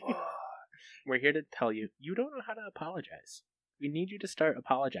specifically. We're here to tell you, you don't know how to apologize. We need you to start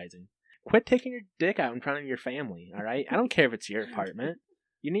apologizing. Quit taking your dick out in front of your family, all right? I don't care if it's your apartment.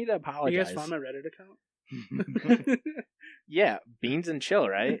 You need to apologize. You guys found my Reddit account? Yeah, beans and chill,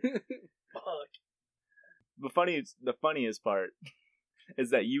 right? Fuck. The funniest part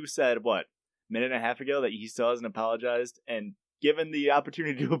is that you said, what, minute and a half ago that he still hasn't apologized, and given the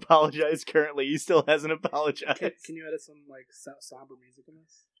opportunity to apologize currently, he still hasn't apologized. Can you edit some like somber music in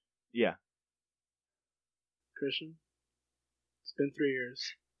this? Yeah. Christian, it's been 3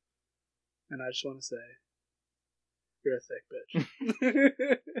 years, and I just want to say, you're a thick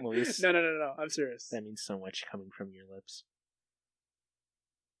bitch. Luis, No. I'm serious. that means so much coming from your lips.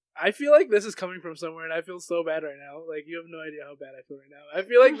 I feel like this is coming from somewhere, and I feel so bad right now. Like, you have no idea how bad I feel right now. I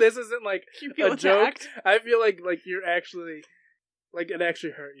feel like this isn't like You feel a joke. attacked? I feel like you're actually, like, it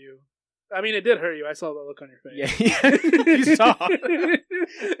actually hurt you. I mean, it did hurt you. I saw the look on your face. Yeah, you saw.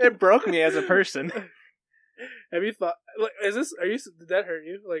 It broke me as a person. Have you thought? Like, did that hurt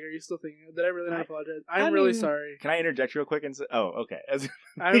you? Like, are you still thinking? Did I really not apologize? I I'm really mean- sorry. Can I interject real quick and say, oh, okay.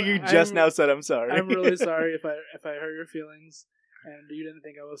 I'm- You just I'm- now said I'm sorry. I'm really sorry if I hurt your feelings, and you didn't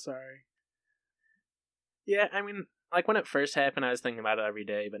think I was sorry. Yeah, I mean, like when it first happened, I was thinking about it every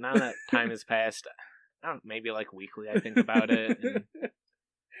day, but now that time has passed, I don't know, maybe like weekly I think about it. And...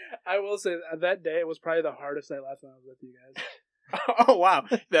 I will say that day it was probably the hardest I laughed when I was with you guys. Oh, wow.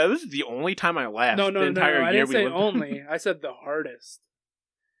 That was the only time I laughed. No, the entire I year didn't say lived- only. I said the hardest.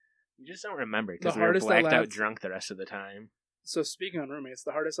 You just don't remember The because we were hardest I blacked out laughed- drunk the rest of the time. So speaking on roommates,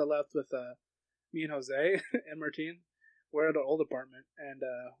 the hardest I left with me and Jose and Martine. We're at an old apartment, and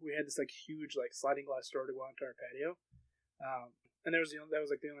we had this like huge like sliding glass door to go onto our patio, and that was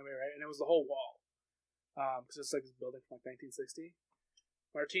like the only way, right? And it was the whole wall, because it's like this building from like 1960.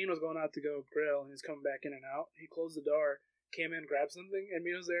 Martine was going out to go grill, and he's coming back in and out. He closed the door, came in, grabbed something, and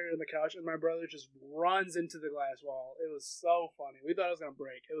me was there on the couch, and my brother just runs into the glass wall. It was so funny. We thought it was gonna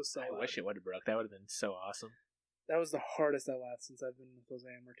break. It was so. I loud. wish it would have broke. That would have been so awesome. That was the hardest I laughed since I've been with Jose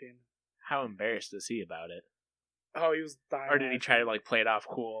and Martine. How embarrassed is he about it? Oh, he was dying. Or did he try to like play it off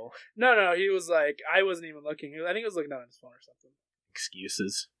cool? No, he was like, I wasn't even looking. I think he was looking down at his phone or something.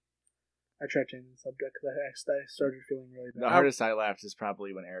 Excuses. I tried changing the subject because I started feeling really The bad. hardest I laughed is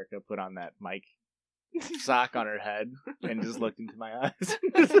probably when Erica put on that mic sock on her head and just looked into my eyes.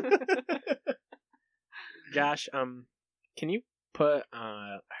 Josh, can you put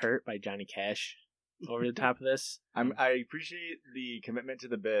 "Hurt" by Johnny Cash over the top of this? I appreciate the commitment to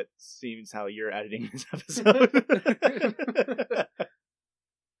the bit, seems how you're editing this episode.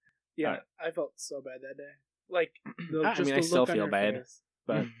 Yeah, Alright. I felt so bad that day. Like, I mean, I still feel bad,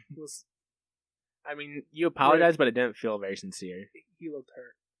 but was I mean, you apologized, but it didn't feel very sincere. he looked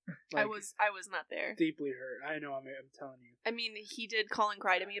hurt. I Like, was not there. deeply hurt. I know. I'm telling you. I mean, he did call and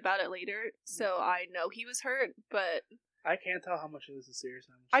cry to me about it later, so I know he was hurt. But I can't tell how much of this is serious.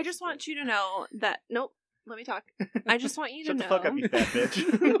 And how much I this just is want joke. you to know that. Nope. Let me talk. I just want you to Shut know. the fuck up, you fat bitch.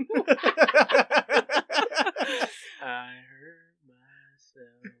 I hurt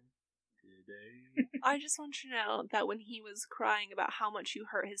myself today. I just want you to know that when he was crying about how much you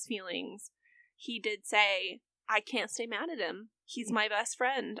hurt his feelings, he did say, I can't stay mad at him. He's my best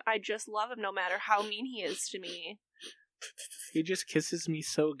friend. I just love him no matter how mean he is to me. He just kisses me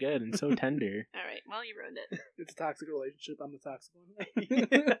so good and so tender. All right, well, you ruined it. It's a toxic relationship. I'm the toxic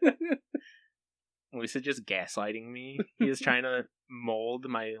one. Lisa just gaslighting me. He is trying to mold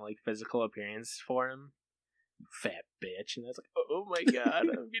my like physical appearance for him. Fat bitch. And I was like, oh my god, I'm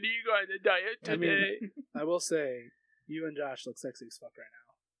gonna go on a diet I mean, today. I will say, you and Josh look sexy as fuck right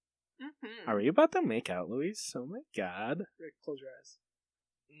now. Mm-hmm. Are we about to make out, Luis? Oh my god. Rick, close your eyes.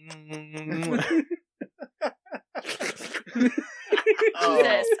 Mm. Oh.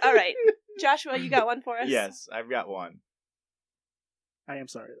 Jesus. All right. Joshua, you got one for us? Yes, I've got one. I am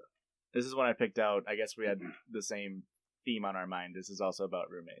sorry though. This is one I picked out. I guess we had the same theme on our mind. This is also about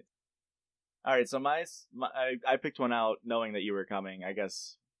roommates. All right, so I picked one out knowing that you were coming. I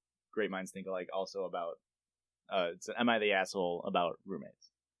guess great minds think alike. Also about it's Am I the Asshole about roommates?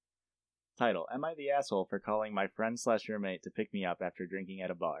 Title: Am I the asshole for calling my friend/roommate to pick me up after drinking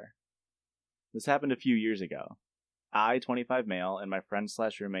at a bar? This happened a few years ago. I, 25 male, and my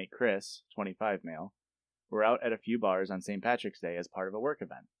friend/roommate Chris, 25 male, were out at a few bars on St. Patrick's Day as part of a work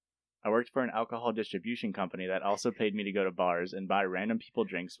event. I worked for an alcohol distribution company that also paid me to go to bars and buy random people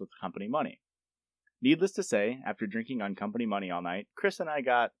drinks with company money. Needless to say, after drinking on company money all night, Chris and I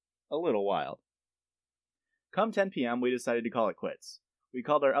got a little wild. Come 10 p.m., we decided to call it quits. We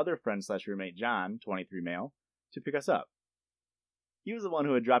called our other friend/roommate John, 23 male, to pick us up. He was the one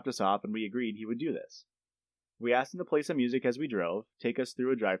who had dropped us off, and we agreed he would do this. We asked him to play some music as we drove, take us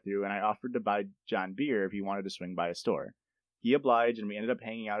through a drive-thru, and I offered to buy John beer if he wanted to swing by a store. He obliged, and we ended up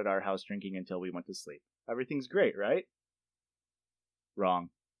hanging out at our house drinking until we went to sleep. Everything's great, right? Wrong.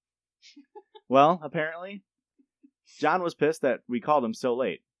 Well, apparently, John was pissed that we called him so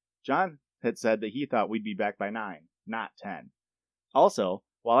late. John had said that he thought we'd be back by 9, not 10. Also,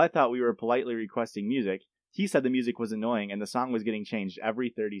 while I thought we were politely requesting music, he said the music was annoying and the song was getting changed every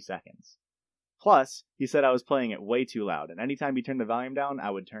 30 seconds. Plus, he said I was playing it way too loud, and anytime he turned the volume down,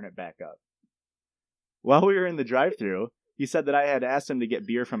 I would turn it back up. While we were in the drive-thru, he said that I had asked him to get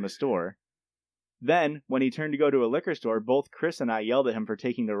beer from the store. Then, when he turned to go to a liquor store, both Chris and I yelled at him for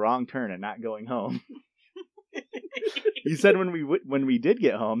taking the wrong turn and not going home. He said when we did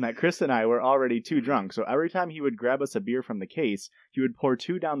get home that Chris and I were already too drunk, so every time he would grab us a beer from the case, he would pour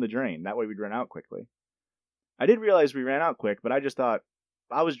 2 down the drain. That way we'd run out quickly. I did realize we ran out quick, but I just thought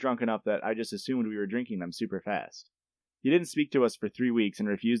I was drunk enough that I just assumed we were drinking them super fast. He didn't speak to us for 3 weeks and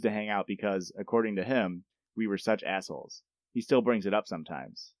refused to hang out because, according to him, we were such assholes. He still brings it up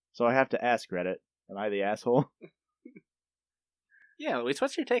sometimes. So I have to ask, Reddit, am I the asshole? Yeah, Luis,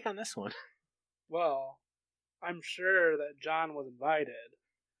 what's your take on this one? Well, I'm sure that John was invited,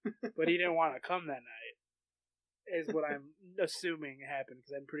 but he didn't want to come that night, is what I'm assuming happened,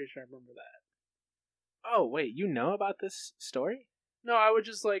 because I'm pretty sure I remember that. Oh, wait, you know about this story? No, I would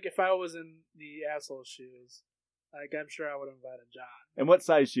just, if I was in the asshole shoes, I'm sure I would have invited John. And what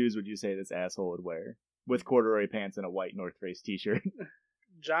size shoes would you say this asshole would wear? With corduroy pants and a white North Face t-shirt.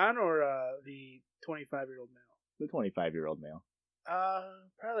 John or the 25-year-old male? The 25-year-old male.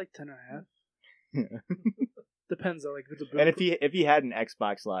 Probably 10 and a half. Depends though, if it's a boot. And if he had an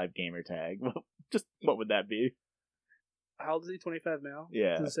Xbox Live gamer tag, what would that be? How old is he? 25 male?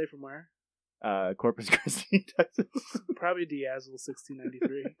 Yeah. Does it say from where? Corpus Christi, Texas. Probably Diazle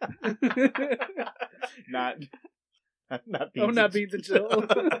 1693. Not beans. Oh, not beans and chill.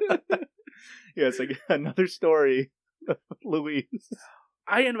 Yes, another story. Luis.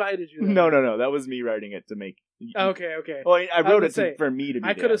 I invited you. No. That was me writing it to make. Okay. Well, I wrote it for me to be.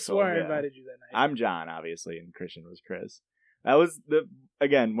 I could have sworn I invited you that night. I'm John, obviously, and Christian was Chris. That was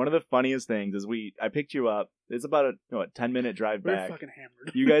one of the funniest things is I picked you up. It's about a 10-minute drive back. We're fucking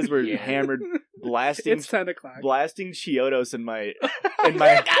hammered. You guys were hammered, blasting. It's 10 o'clock. Blasting Chiodos in my.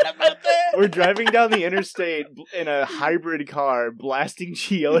 We're driving down the interstate in a hybrid car, blasting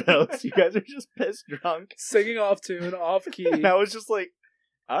Chiodos. You guys are just pissed drunk, singing off tune, off key. And I was just like,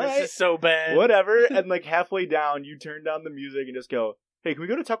 "All right, this is so bad." Whatever. And halfway down, you turn down the music and just go, "Hey, can we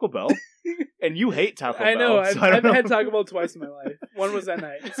go to Taco Bell?" And you hate Taco Bell. I know. So I've had Taco Bell twice in my life. One was that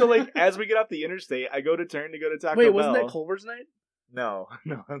night. So as we get off the interstate, I go to turn to go to Taco Bell. Wait, wasn't that Culver's night? No.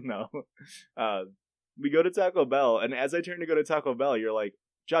 We go to Taco Bell, and as I turn to go to Taco Bell, you're like,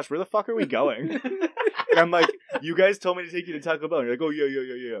 "Josh, where the fuck are we going?" And I'm like, "You guys told me to take you to Taco Bell." And you're like, "Oh,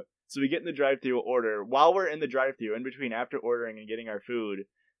 yeah. So we get in the drive-thru order. While we're in the drive-thru, in between after ordering and getting our food,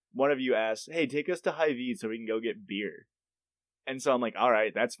 one of you asks, "Hey, take us to Hy-Vee so we can go get beer." And so I'm like, "All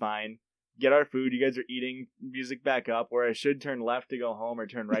right, that's fine." Get our food. You guys are eating. Music back up. Where I should turn left to go home or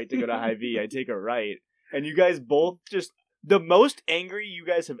turn right to go to Hy-Vee, I take a right. And you guys both just... The most angry you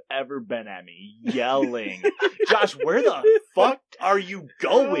guys have ever been at me, yelling, "Josh, where the fuck are you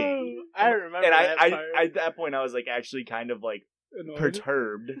going?" I remember. And that part. I at that point I was actually kind of Annoyed.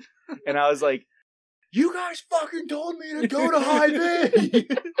 perturbed, and I was like, "You guys fucking told me to go to Hy-Vee,"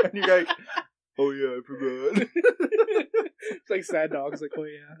 and you're like, "Oh yeah, I forgot." It's sad dogs. Oh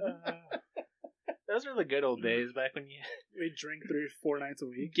yeah. Those were the good old days back when we drink 3-4 nights a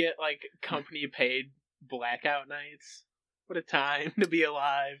week. Get company paid blackout nights. What a time to be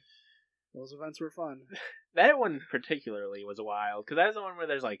alive. Those events were fun. That one particularly was wild, because that's the one where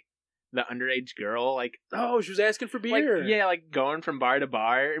there's the underage girl, oh, she was asking for beer. Going from bar to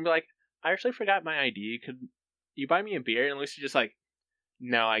bar, and be like, I actually forgot my ID. Could you buy me a beer? And Lucy's just like,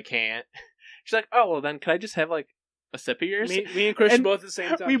 no, I can't. She's like, oh, well then could I just have like a sip of yours? Me and Christian And both at the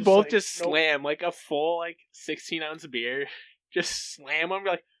same time. We both just nope. slam like a full like 16-ounce beer. Just slam them. We're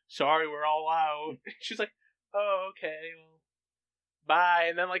like, sorry, we're all out. She's like, oh, okay, well, bye.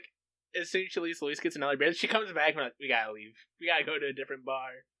 And then like as soon as she leaves, Luis gets another beer. She comes back and we're like, we gotta leave. We gotta go to a different bar.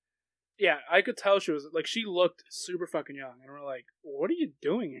 Yeah, I could tell she was like, she looked super fucking young, and we're like, what are you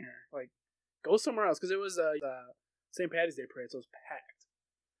doing here? Like, go somewhere else, because it was St. Patty's Day parade, so it was packed.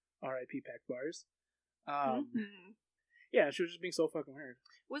 R.I.P. packed bars. Yeah, she was just being so fucking weird.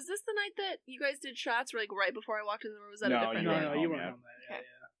 Was this the night that you guys did shots, or like right before I walked in the room? Was that No, a different you night? weren't you home weren't yet. on that.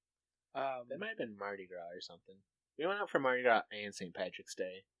 Yeah. That might have been Mardi Gras or something. We went out for Mardi Gras and St. Patrick's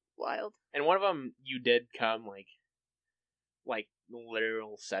Day. Wild. And one of them, you did come like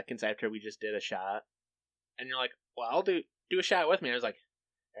literal seconds after we just did a shot, and you're like, "Well, I'll do a shot with me." And I was like,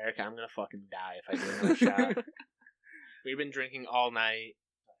 "Erica, I'm gonna fucking die if I do another shot." We've been drinking all night.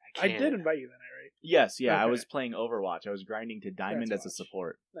 I did invite you that night, right? Yes, yeah. I Okay. was playing Overwatch. I was grinding to Diamond That's as a Overwatch.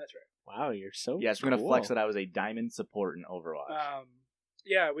 support. That's right. Wow, you're so Yes, we're gonna cool. flex that I was a Diamond support in Overwatch.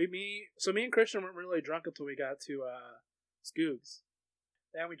 Yeah, me and Christian weren't really drunk until we got to Skoogs.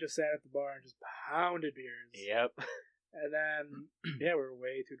 Then we just sat at the bar and just pounded beers. Yep. And then, yeah, we were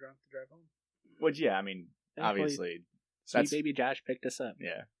way too drunk to drive home. Which, yeah, I mean, Thankfully, obviously, Sweet that's baby Josh picked us up.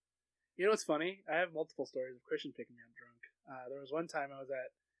 yeah. You know what's funny? I have multiple stories of Christian picking me up drunk. There was one time it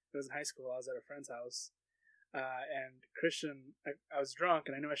was in high school, I was at a friend's house, and Christian, I was drunk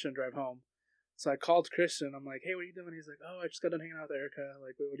and I knew I shouldn't drive home. So I called Christian, I'm like, hey, what are you doing? He's like, oh, I just got done hanging out with Erica.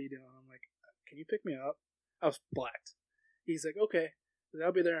 Like, what are you doing? I'm like, can you pick me up? I was blacked. He's like, okay,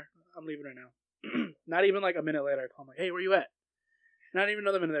 I'll be there. I'm leaving right now. Not even like a minute later, I call him like, hey, where you at? Not even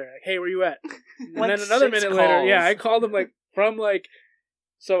another minute later, like, hey, where you at? And Like then another 6 minute later, calls. yeah, I called him like from like,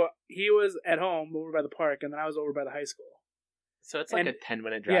 so he was at home over by the park, and then I was over by the high school. So it's like And- a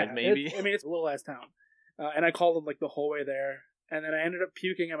 10-minute drive, maybe. It's a little ass town, and I called him like the whole way there, and then I ended up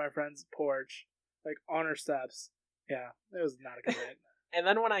puking at my friend's porch, like on her steps. Yeah, it was not a good night. And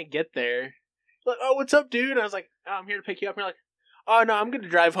then when I get there, like, oh, what's up, dude? And I was like, oh, I'm here to pick you up. And you're like, oh, no, I'm going to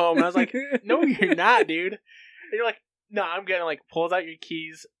drive home. And I was like, no, you're not, dude. And you're like, no, I'm going to, like, pulls out your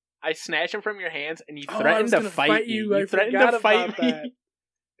keys. I snatch them from your hands, and you Oh, I threaten was to gonna fight me. you. I You threatened forgot to fight about me. that.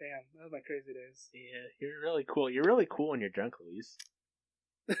 Damn, that was my crazy days. Yeah, you're really cool. You're really cool when you're drunk, Luis.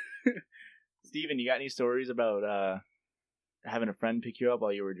 Steven, you got any stories about having a friend pick you up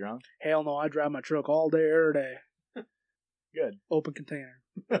while you were drunk? Hell no, I drive my truck all day, every day. Good. Open container.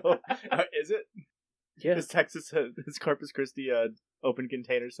 Is it? Yeah, Is Texas, is Corpus Christi open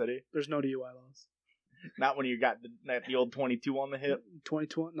container city? there's no DUI laws. Not when you got the old 22 on the hip.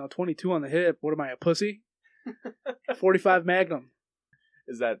 22 on the hip. What am I, a pussy? 45 Magnum.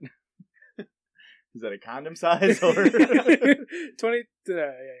 Is that a condom size or 20.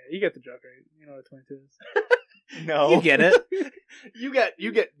 Yeah, you get the joke, right? You know what 22 is. no? You get it.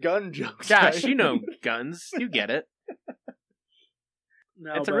 You get gun jokes. Josh, right? you know guns. You get it.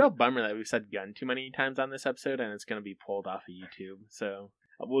 No, It's a but real bummer that we've said gun too many times on this episode, and it's going to be pulled off of YouTube. So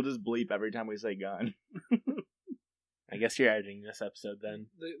We'll just bleep every time we say gun. I guess you're editing this episode then.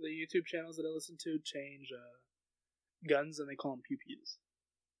 the YouTube channels that I listen to change guns and they call them pew-pews.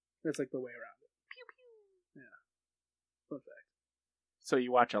 That's like the way around it. Pew pew. Fun fact. So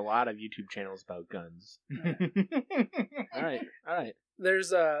you watch a lot of YouTube channels about guns. All right. There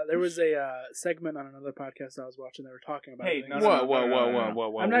was a segment on another podcast I was watching. They were talking about. Hey, it. no, no, no, no, no.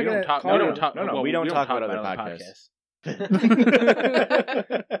 whoa! I'm not We don't gonna talk. call We it- don't talk. No, whoa, we don't talk about it other on the podcasts.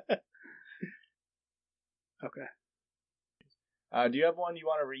 Okay. Do you have one you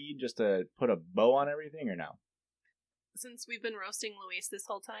want to read just to put a bow on everything, or no? Since we've been roasting Luis this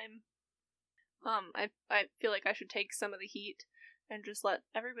whole time, I feel like I should take some of the heat and just let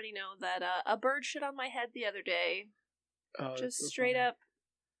everybody know that a bird shit on my head the other day. Oh, that's Just so straight funny. up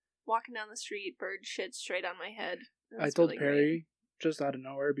walking down the street, bird shit straight on my head. It I was told really Perry just out of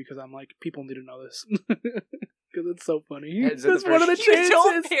nowhere because I'm like, people need to know this because it's so funny. Is it the That's one of the first- great. You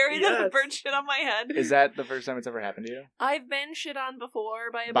told chances. Perry that a Yes. bird shit on my head. Is that the first time it's ever happened to you? I've been shit on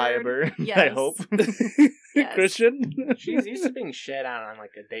before by a By a bird. bird? Yes. I hope. Yes. Christian. She's used to being shit on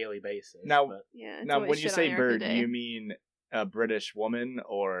like a daily basis. Now- but Yeah. it's Now, always when you shit say on Erica bird, Day. you mean a British woman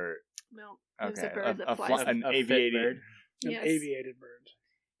or No, it was a okay, bird that a flies. an A fit aviated bird. An Yes. aviated bird.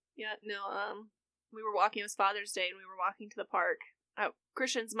 Yeah, no, we were walking, it was Father's Day, and we were walking to the park.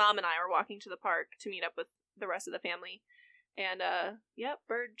 Christian's mom and I were walking to the park to meet up with the rest of the family. And, yep,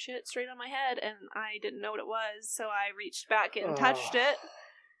 bird shit straight on my head, and I didn't know what it was, so I reached back and touched it.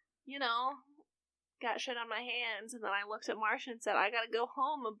 You know, got shit on my hands. And then I looked at Marsha and said, I gotta go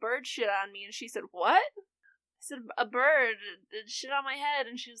home. A bird shit on me. And she said, what? I said, a bird shit on my head.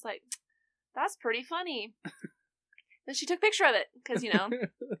 And she was like, that's pretty funny. Then she took a picture of it, because,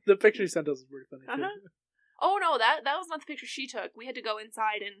 the picture you sent us was pretty funny, too. Uh-huh. Oh, no, that was not the picture she took. We had to go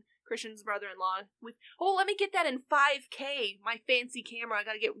inside, and Christian's brother-in-law with, let me get that in 5K, my fancy camera. I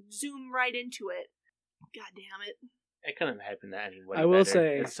gotta zoom right into it. God damn it. It couldn't have happened to anybody. I will better.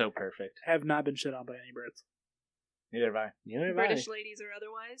 say, it's so perfect. Have not been shit on by any birds. Neither have I. Neither have British ladies or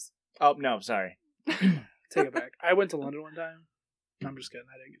otherwise. Oh, no, sorry. Take it back. I went to London one time. I'm just kidding.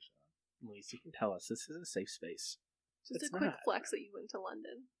 I didn't get shit on. Elise, you can tell us this is a safe space. Just It's a quick not. flex that you went to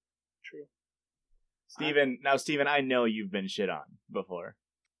London. True. Steven, I know you've been shit on before.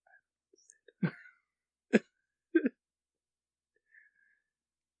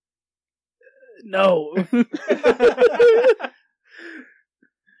 No.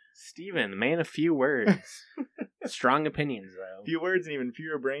 Steven, man of few words. Strong opinions, though. Few words and even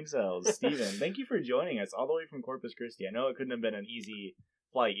fewer brain cells. Steven, thank you for joining us all the way from Corpus Christi. I know it couldn't have been an easy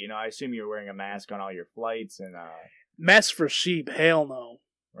flight. I assume you're wearing a mask on all your flights and Mess for sheep. Hell no.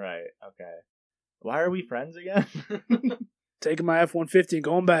 Right, okay. Why are we friends again? Taking my F-150 and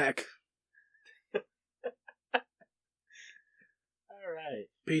going back. Alright.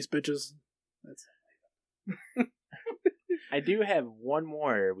 Peace, bitches. That's... I do have one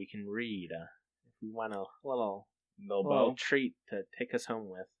more we can read. If we want a little treat to take us home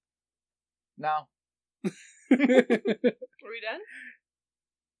with. No. Are we done?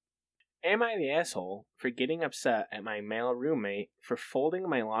 Am I the asshole for getting upset at my male roommate for folding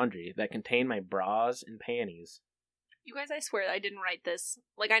my laundry that contained my bras and panties? You guys, I swear I didn't write this.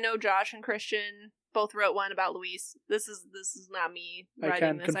 Like, I know Josh and Christian both wrote one about Luis. This is not me writing I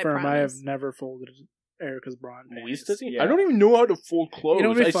can this, confirm I I have promise. never folded Erica's bra and panties. Luis doesn't. Yeah. I don't even know how to fold clothes. You know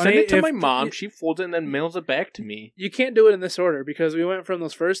what'd be I send funny? it to If my mom. the- She folds it and then mails it back to me. You can't do it in this order because we went from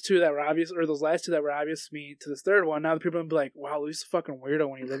those first two that were obvious, or those last two that were obvious to me, to this third one. Now the people will be like, "Wow, Luis is a fucking weirdo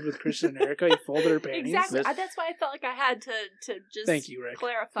when he lived with Christian and Erica. He folded her panties." Exactly. This- That's why I felt like I had to just Thank you, Rick.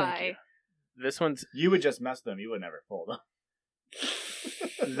 clarify. Thank This one's You would just mess them. You would never fold them.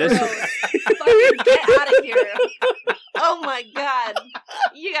 this. Fucking get out of here. Oh my god.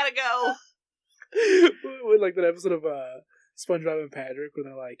 You gotta go. With like that episode of SpongeBob and Patrick when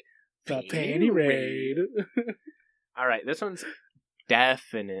they're like, "The panty raid." All right, this one's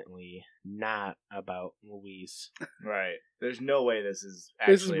definitely not about Luis. Right. There's no way this is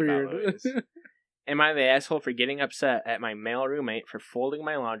This is actually about weird. Louis. Am I the asshole for getting upset at my male roommate for folding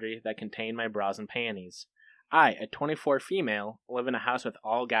my laundry that contained my bras and panties? I, a 24 female, live in a house with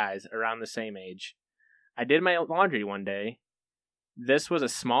all guys around the same age. I did my laundry one day. This was a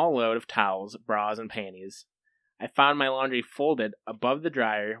small load of towels, bras, and panties. I found my laundry folded above the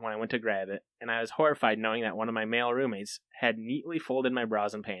dryer when I went to grab it, and I was horrified knowing that one of my male roommates had neatly folded my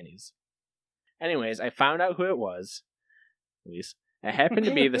bras and panties. Anyways, I found out who it was. Luis. It happened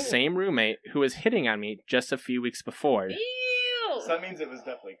to be the same roommate who was hitting on me just a few weeks before. Ew. So that means it was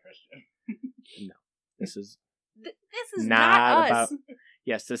definitely Christian. This is This is not us. about.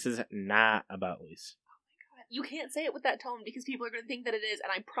 Yes, this is not about Luis. You can't say it with that tone because people are going to think that it is,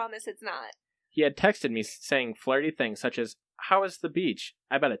 and I promise it's not. He had texted me saying flirty things such as, "How is the beach?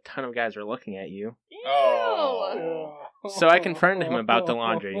 I bet a ton of guys are looking at you." Ew. Oh. So I confronted him about the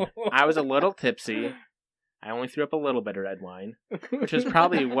laundry. I was a little tipsy. I only threw up a little bit of red wine, which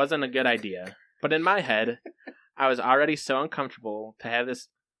probably wasn't a good idea. But in my head, I was already so uncomfortable to have this.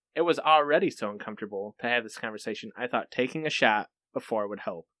 It was already so uncomfortable to have this conversation. I thought taking a shot before would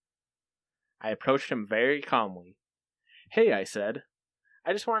help. I approached him very calmly. "Hey," I said.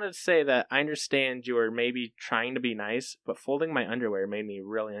 "I just wanted to say that I understand you were maybe trying to be nice, but folding my underwear made me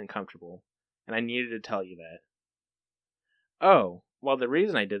really uncomfortable, and I needed to tell you that." "Oh, well, the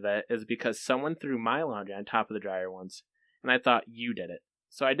reason I did that is because someone threw my laundry on top of the dryer once, and I thought you did it,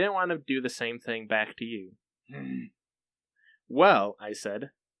 so I didn't want to do the same thing back to you." "Well," I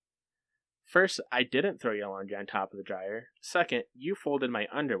said, "first, I didn't throw your laundry on top of the dryer. Second, you folded my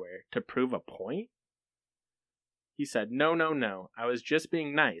underwear to prove a point?" He said, No. I was just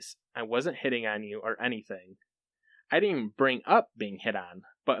being nice. I wasn't hitting on you or anything. I didn't even bring up being hit on,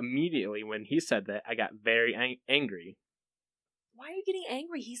 but immediately when he said that, I got very angry. Why are you getting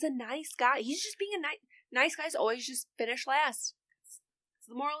angry? He's a nice guy. He's just being a nice guys always just finish last. It's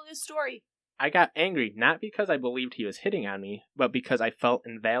the moral of the story. I got angry not because I believed he was hitting on me, but because I felt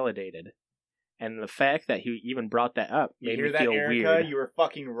invalidated. And the fact that he even brought that up You made hear me that, feel Erica? weird. You were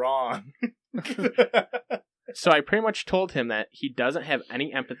fucking wrong. So I pretty much told him that he doesn't have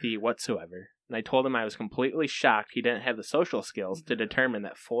any empathy whatsoever. And I told him I was completely shocked he didn't have the social skills to determine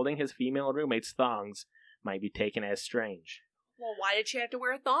that folding his female roommate's thongs might be taken as strange. Well, why did she have to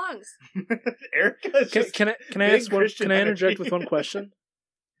wear thongs? Erica's just Can I big ask one? Christian Can I interject energy. with one question?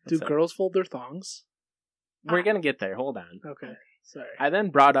 Do What's up? girls fold their thongs? We're going to get there. Hold on. Okay, sorry. I then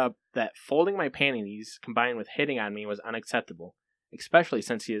brought up that folding my panties combined with hitting on me was unacceptable, especially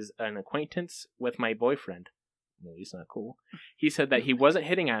since he is an acquaintance with my boyfriend. No, he's not cool. He said that he wasn't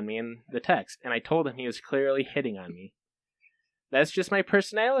hitting on me in the text, and I told him he was clearly hitting on me. That's just my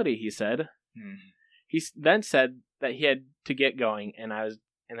personality, he said. He then said that he had to get going, and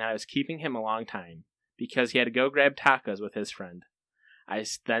that I was keeping him a long time because he had to go grab tacos with his friend. I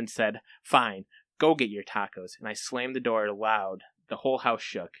then said, "Fine, go get your tacos," and I slammed the door loud. The whole house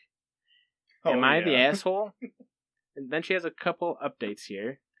shook. Am I the asshole? And then she has a couple updates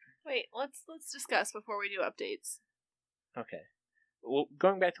here. Wait, let's discuss before we do updates. Okay. Well,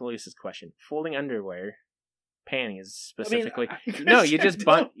 going back to Lisa's question, folding underwear, panties specifically. No, you just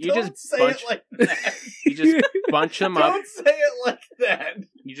bunch. You just say bunch. it like that. You just bunch them up. Don't say it like that.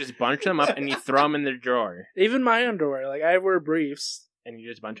 You just bunch them up and you throw them in the drawer. Even my underwear, like I wear briefs And you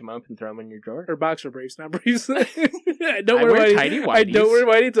just bunch them up and throw them in your drawer. or boxer briefs, not briefs. I don't I wear wear whitey- tighty I don't whities.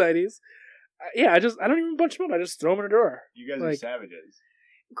 wear whitey tighties. Yeah, I don't even bunch them up. I just throw them in a drawer. You guys Like- are savages.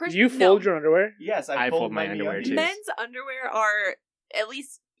 Chris, You fold no. your underwear? Yes, I fold my MeUndies. underwear, too. Men's underwear are at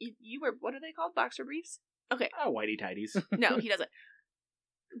least you wear. What are they called? Boxer briefs. Okay, Oh, whitey tighties. no, he doesn't.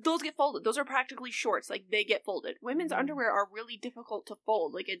 Those get folded. Those are practically shorts. Like they get folded. Women's underwear are really difficult to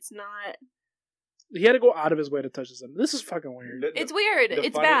fold. Like it's not. He had to go out of his way to touch his underwear. This is fucking weird. It's weird. The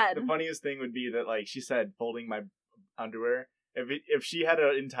It's funny- bad. The funniest thing would be that, like, she said, folding my underwear. If she had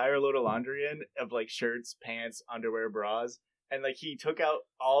an entire load of laundry in of like shirts, pants, underwear, bras, and like he took out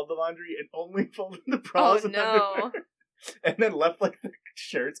all of the laundry and only folded the bras Oh, and no. underwear, and then left like the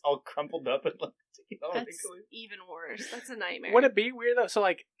shirts all crumpled up and like That's even worse. That's a nightmare. Would it be weird though? So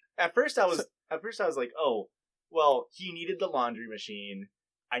like, At first I was like, oh, well, he needed the laundry machine.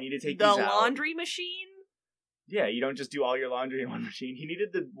 I need to take the these out. laundry machine? Yeah, you don't just do all your laundry in one machine. He needed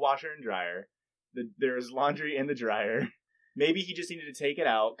the washer and dryer. There was laundry in the dryer. Maybe he just needed to take it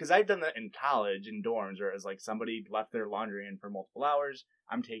out. Because I've done that in college, in dorms, where it was like somebody left their laundry in for multiple hours.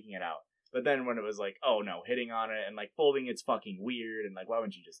 I'm taking it out. But then when it was like, oh no, hitting on it and like folding it's fucking weird. And like, why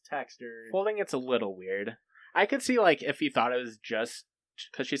wouldn't you just text her? folding it's a little weird. I could see like if you thought it was just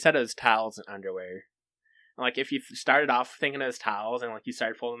because she said it was towels and underwear. And, like if you started off thinking it was towels and like you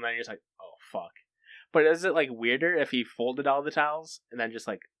started folding them, then you're just like, oh fuck. But is it like weirder if he folded all the towels and then just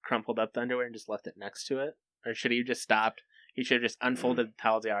like crumpled up the underwear and just left it next to it? Or should he have just stopped? He should have just unfolded the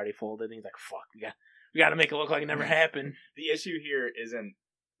towels he already folded. And he's like, fuck, we got to make it look like it never happened. The issue here isn't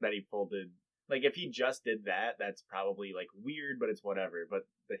that he folded. Like, if he just did that, that's probably like weird, but it's whatever. But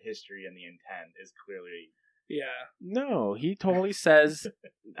the history and the intent is clearly. Yeah. No, he totally says,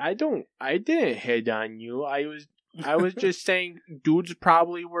 I didn't hit on you. I was just saying dudes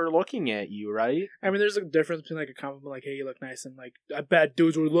probably were looking at you, right? I mean, there's a difference between like a compliment, like, "Hey, you look nice," and like, "I bet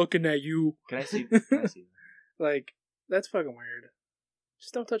dudes were looking at you." Can I see? Like, that's fucking weird.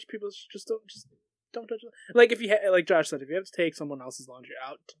 Just don't touch people's. Just don't touch. Like if you like Josh said, if you have to take someone else's laundry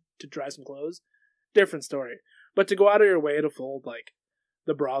out to dry some clothes, different story. But to go out of your way to fold like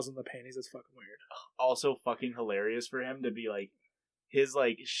the bras and the panties is fucking weird. Also, fucking hilarious for him to be like, his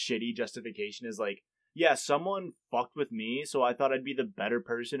like shitty justification is like, yeah, someone fucked with me, so I thought I'd be the better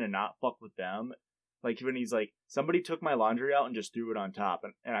person and not fuck with them. Like when he's like, somebody took my laundry out and just threw it on top,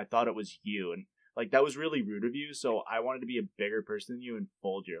 and I thought it was you, and like that was really rude of you. So I wanted to be a bigger person than you and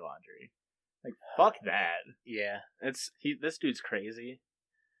fold your laundry. Like fuck that. Yeah, this dude's crazy.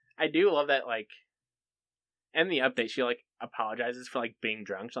 I do love that, like, in the update, she, like, apologizes for, like, being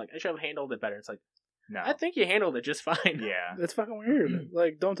drunk. She's like, I should have handled it better. It's like, No. I think you handled it just fine. Yeah. That's fucking weird.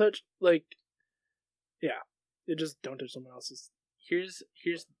 Like, don't touch. Like, yeah, you just don't touch someone else's. Here's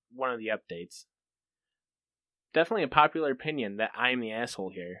one of the updates. Definitely a popular opinion that I'm the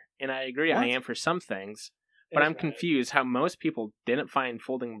asshole here. And I agree, I What? am for some things. But I'm confused how most people didn't find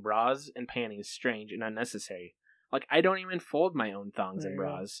folding bras and panties strange and unnecessary. Like, I don't even fold my own thongs and There you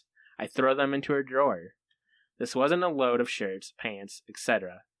go. bras. I throw them into a drawer. This wasn't a load of shirts, pants,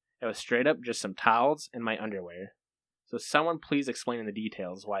 etc. It was straight up just some towels and my underwear. So someone please explain in the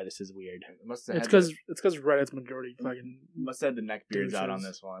details why this is weird. Must have It's had because Reddit's majority fucking. must have had the neck beards out on douches.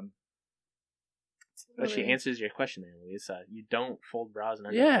 this one. But she Literally- answers your question there, Lisa. You don't fold bras and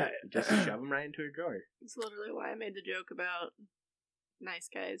underwear. Yeah. You just shove them right into a drawer. It's literally why I made the joke about nice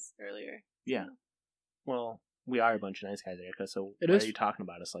guys earlier. Yeah. Well, We are a bunch of nice guys, Erica, so It why is- are you talking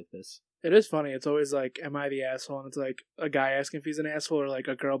about us like this? It is funny. It's always like, am I the asshole? And it's like a guy asking if he's an asshole, or like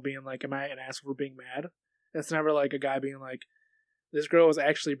a girl being like, am I an asshole for being mad? It's never like a guy being like, this girl was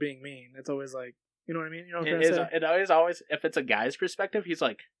actually being mean. It's always like, you know what I mean? You know what I'm trying to say? It always, if it's a guy's perspective, he's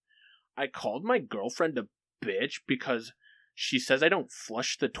like, I called my girlfriend a bitch because she says I don't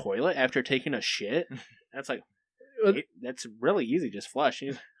flush the toilet after taking a shit. That's like, that's really easy, just flush.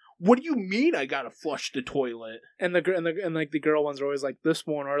 What do you mean I gotta flush the toilet? And the girl ones are always like this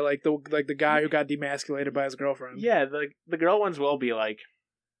one, or like the guy who got demasculated by his girlfriend. Yeah, the girl ones will be like,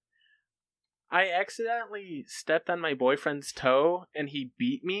 I accidentally stepped on my boyfriend's toe and he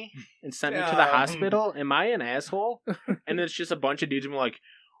beat me and sent me to the hospital. Am I an asshole? And it's just a bunch of dudes and like,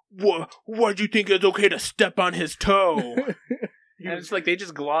 why'd you think it's okay to step on his toe? And it's like they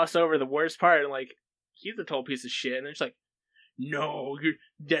just gloss over the worst part and like, he's a total piece of shit. And it's like, no,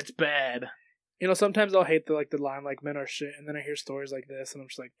 that's bad. You know, sometimes I'll hate the line like men are shit, and then I hear stories like this, and I'm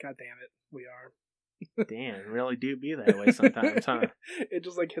just like, God damn it, we are. Damn, really do be that way sometimes, huh? It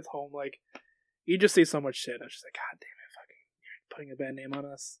just like hits home. Like you just see so much shit. I'm just like, God damn it, fucking, you're putting a bad name on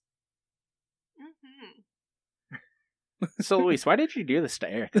us. So, Luis, why did you do this to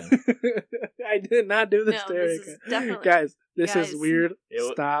Erica? I did not do this No, to this Erica. is definitely- Guys, this Guys. is weird.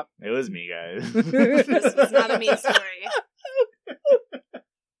 It- Stop. It was me, guys. This was not a me story.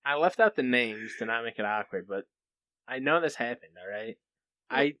 I left out the names to not make it awkward, but I know this happened, alright?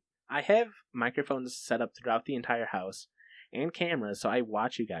 I have microphones set up throughout the entire house and cameras, so I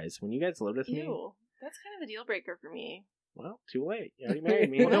watch you guys. When you guys lived with me, Ew. That's kind of a deal breaker for me. well, too late. You already married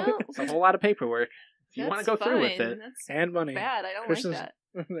me. Well, It's a whole lot of paperwork. If you want to go That's through with fine. it. That's And money. bad. I don't Kristen's- like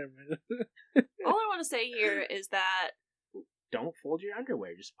that. Never mind. All I want to say here is that. Don't fold your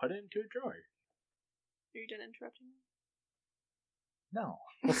underwear. Just put it into a drawer. Are you done interrupting me? No.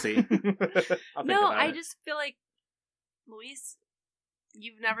 We'll see. I'll think No, about I it. just feel like, Luis,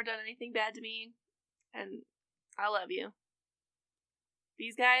 you've never done anything bad to me, and I love you.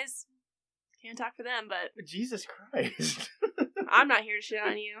 These guys, can't talk for them, but Jesus Christ. I'm not here to shit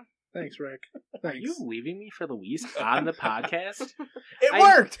on you. Thanks, Rick. Are Thanks. you leaving me for Luis on the podcast? It I-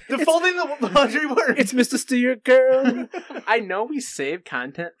 worked! The folding the laundry worked! It's Mr. Steer Girl. I know we save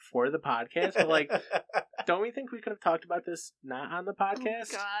content for the podcast, but like, don't we think we could have talked about this not on the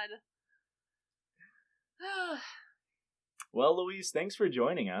podcast? Oh, God. Well, Luis, thanks for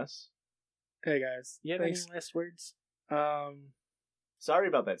joining us. Hey guys. You have Thanks. any last words? Sorry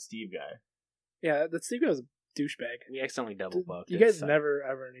about that Steve guy. Yeah, that Steve was a douchebag. We accidentally double booked. You it, guys so- never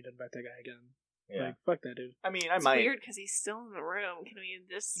ever need to invite that guy again. Yeah. Like, fuck that dude. I mean, I It's might. weird because he's still in the room. Can we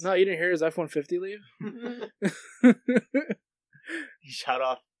just... No, you didn't hear his F-150 leave? He shot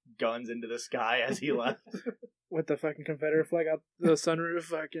off guns into the sky as he left. With the fucking Confederate flag out the sunroof,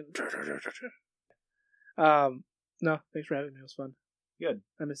 fucking. No, thanks for having me. It was fun. Good.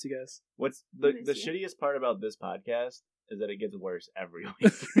 I miss you guys. What's the Miss you. shittiest part about this podcast is that it gets worse every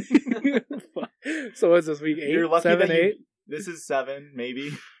week. So what's this, week 8? You're lucky 7, that you- 8? This is 7,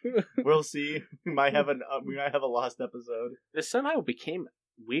 maybe. We'll see. We might have a lost episode. This somehow became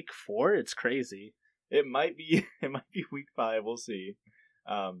week 4. It's crazy. It might be week 5. We'll see.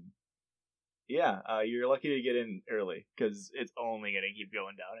 Yeah, you're lucky to get in early because it's only gonna keep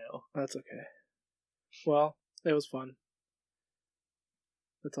going downhill. That's okay. Well, it was fun.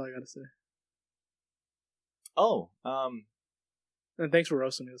 That's all I gotta say. Oh, And thanks for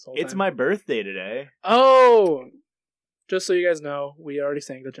roasting me this whole time. it's my birthday today. Oh! Just so you guys know, we already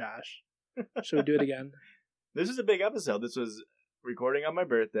sang to Josh. Should we do it again? This is a big episode. This was recording on my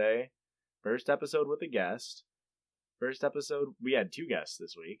birthday. First episode with a guest. First episode, we had 2 guests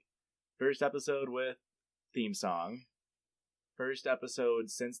this week. First episode with theme song. First episode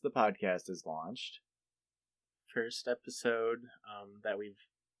since the podcast is launched. First episode that we've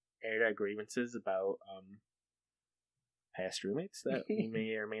aired our grievances about past roommates that we may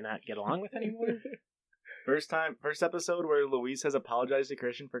or may not get along with anymore. First episode where Luis has apologized to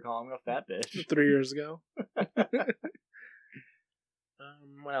Christian for calling him a fat bitch. 3 years ago.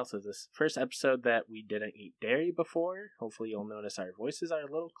 What else is this? First episode that we didn't eat dairy before. Hopefully you'll notice our voices are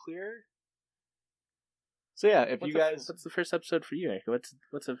a little clearer. So yeah, if you guys, what's the first episode for you, Eric? What's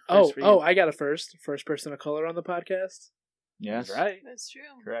a first for you? I got a first person of color on the podcast. yes, That's right. That's true.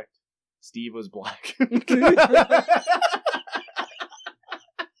 correct. Steve was black.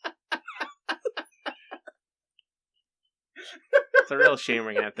 It's a real shame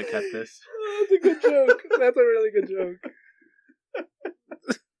we're gonna have to cut this. That's a good joke. That's a really good joke.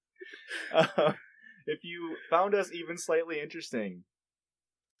 If you found us even slightly interesting,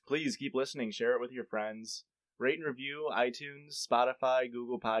 please keep listening. Share it with your friends. rate and review iTunes, Spotify,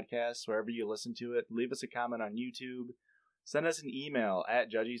 Google Podcasts, wherever you listen to it. Leave us a comment on YouTube. Send us an email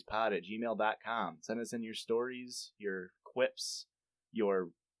at judgiespod@gmail.com. Send us in your stories, your quips,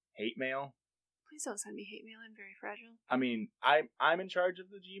 your hate mail. Please don't send me hate mail. I'm very fragile. I mean, I'm in charge of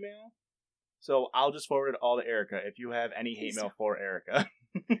the Gmail, so I'll just forward it all to Erica if you have any hate mail for Erica.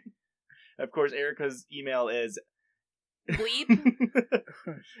 Of course, Erica's email is Bleep.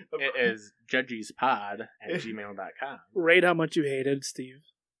 It is judgiespod@gmail.com. Rate how much you hated Steve.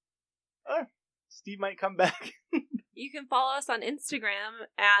 Steve might come back. You can follow us on Instagram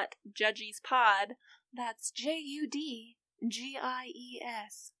at JudgiesPod. That's JUDGIES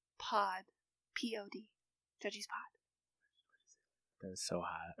pod. POD. JudgiesPod. That's so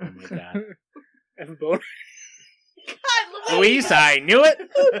hot. Oh my god. Have a boner. God, Luis, I knew it!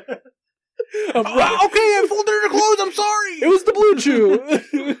 I'm right. Okay, I folded her clothes, I'm sorry! It was the Blue Chew.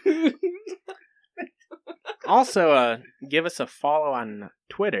 Also, give us a follow on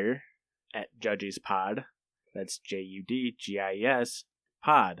Twitter at JudgiesPod. That's JUDGIES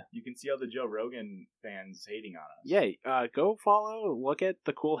pod. You can see all the Joe Rogan fans hating on us. Yeah, go follow, look at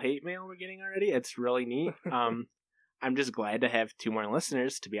the cool hate mail we're getting already. It's really neat. I'm just glad to have 2 more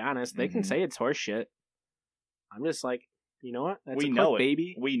listeners, to be honest. They can say it's horseshit. I'm just like, you know what? That's we a know click, it,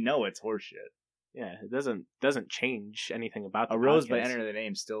 baby. We know it's horseshit. Yeah, it doesn't change anything about the A rose by podcast. enter the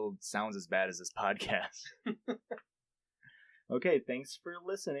name still sounds as bad as this podcast. Okay, thanks for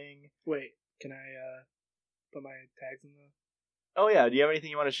listening. Wait, can I put my tags in the... Oh yeah, do you have anything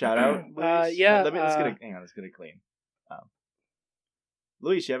you want to shout out, Luis? Yeah, Let's get it clean.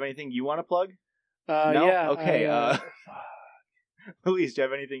 Luis, do you have anything you want to plug? No? Yeah. Okay. Luis, do you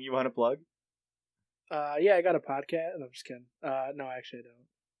have anything you want to plug? Yeah, I got a podcast. No, I'm just kidding. No, actually, I don't.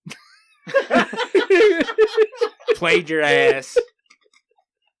 Played your ass.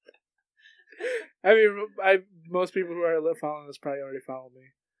 I mean, most people who are following this probably already follow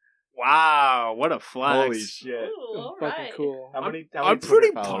me. Wow, what a flex. Holy shit. Ooh, all Fucking right. cool. How many I'm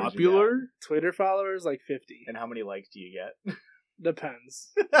Twitter pretty followers you popular. Twitter followers, like 50. got? And how many likes do you get?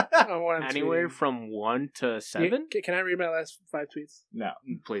 Depends on what I'm Anywhere tweeting. from 1 to 7? Can I read my last 5 tweets? No.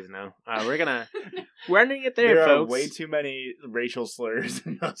 Please no. We're ending it there, There are folks. way too many racial slurs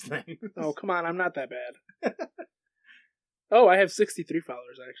in those things. Oh, come on. I'm not that bad. Oh, I have 63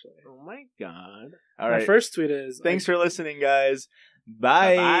 followers, actually. Oh my god. All My right. first tweet is... Thanks for listening, guys.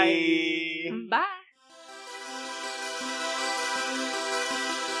 Bye. Bye-bye. Bye.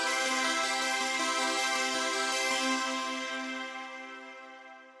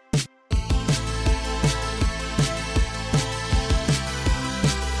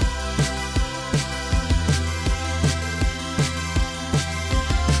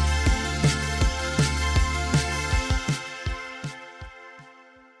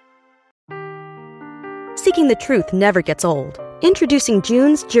 Seeking the truth never gets old. Introducing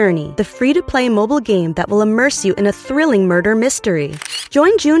June's Journey, the free-to-play mobile game that will immerse you in a thrilling murder mystery.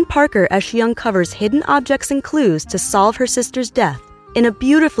 Join June Parker as she uncovers hidden objects and clues to solve her sister's death in a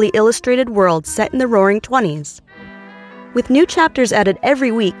beautifully illustrated world set in the Roaring '20s. With new chapters added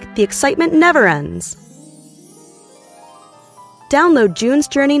every week, the excitement never ends. Download June's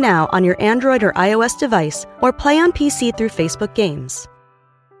Journey now on your Android or iOS device, or play on PC through Facebook Games.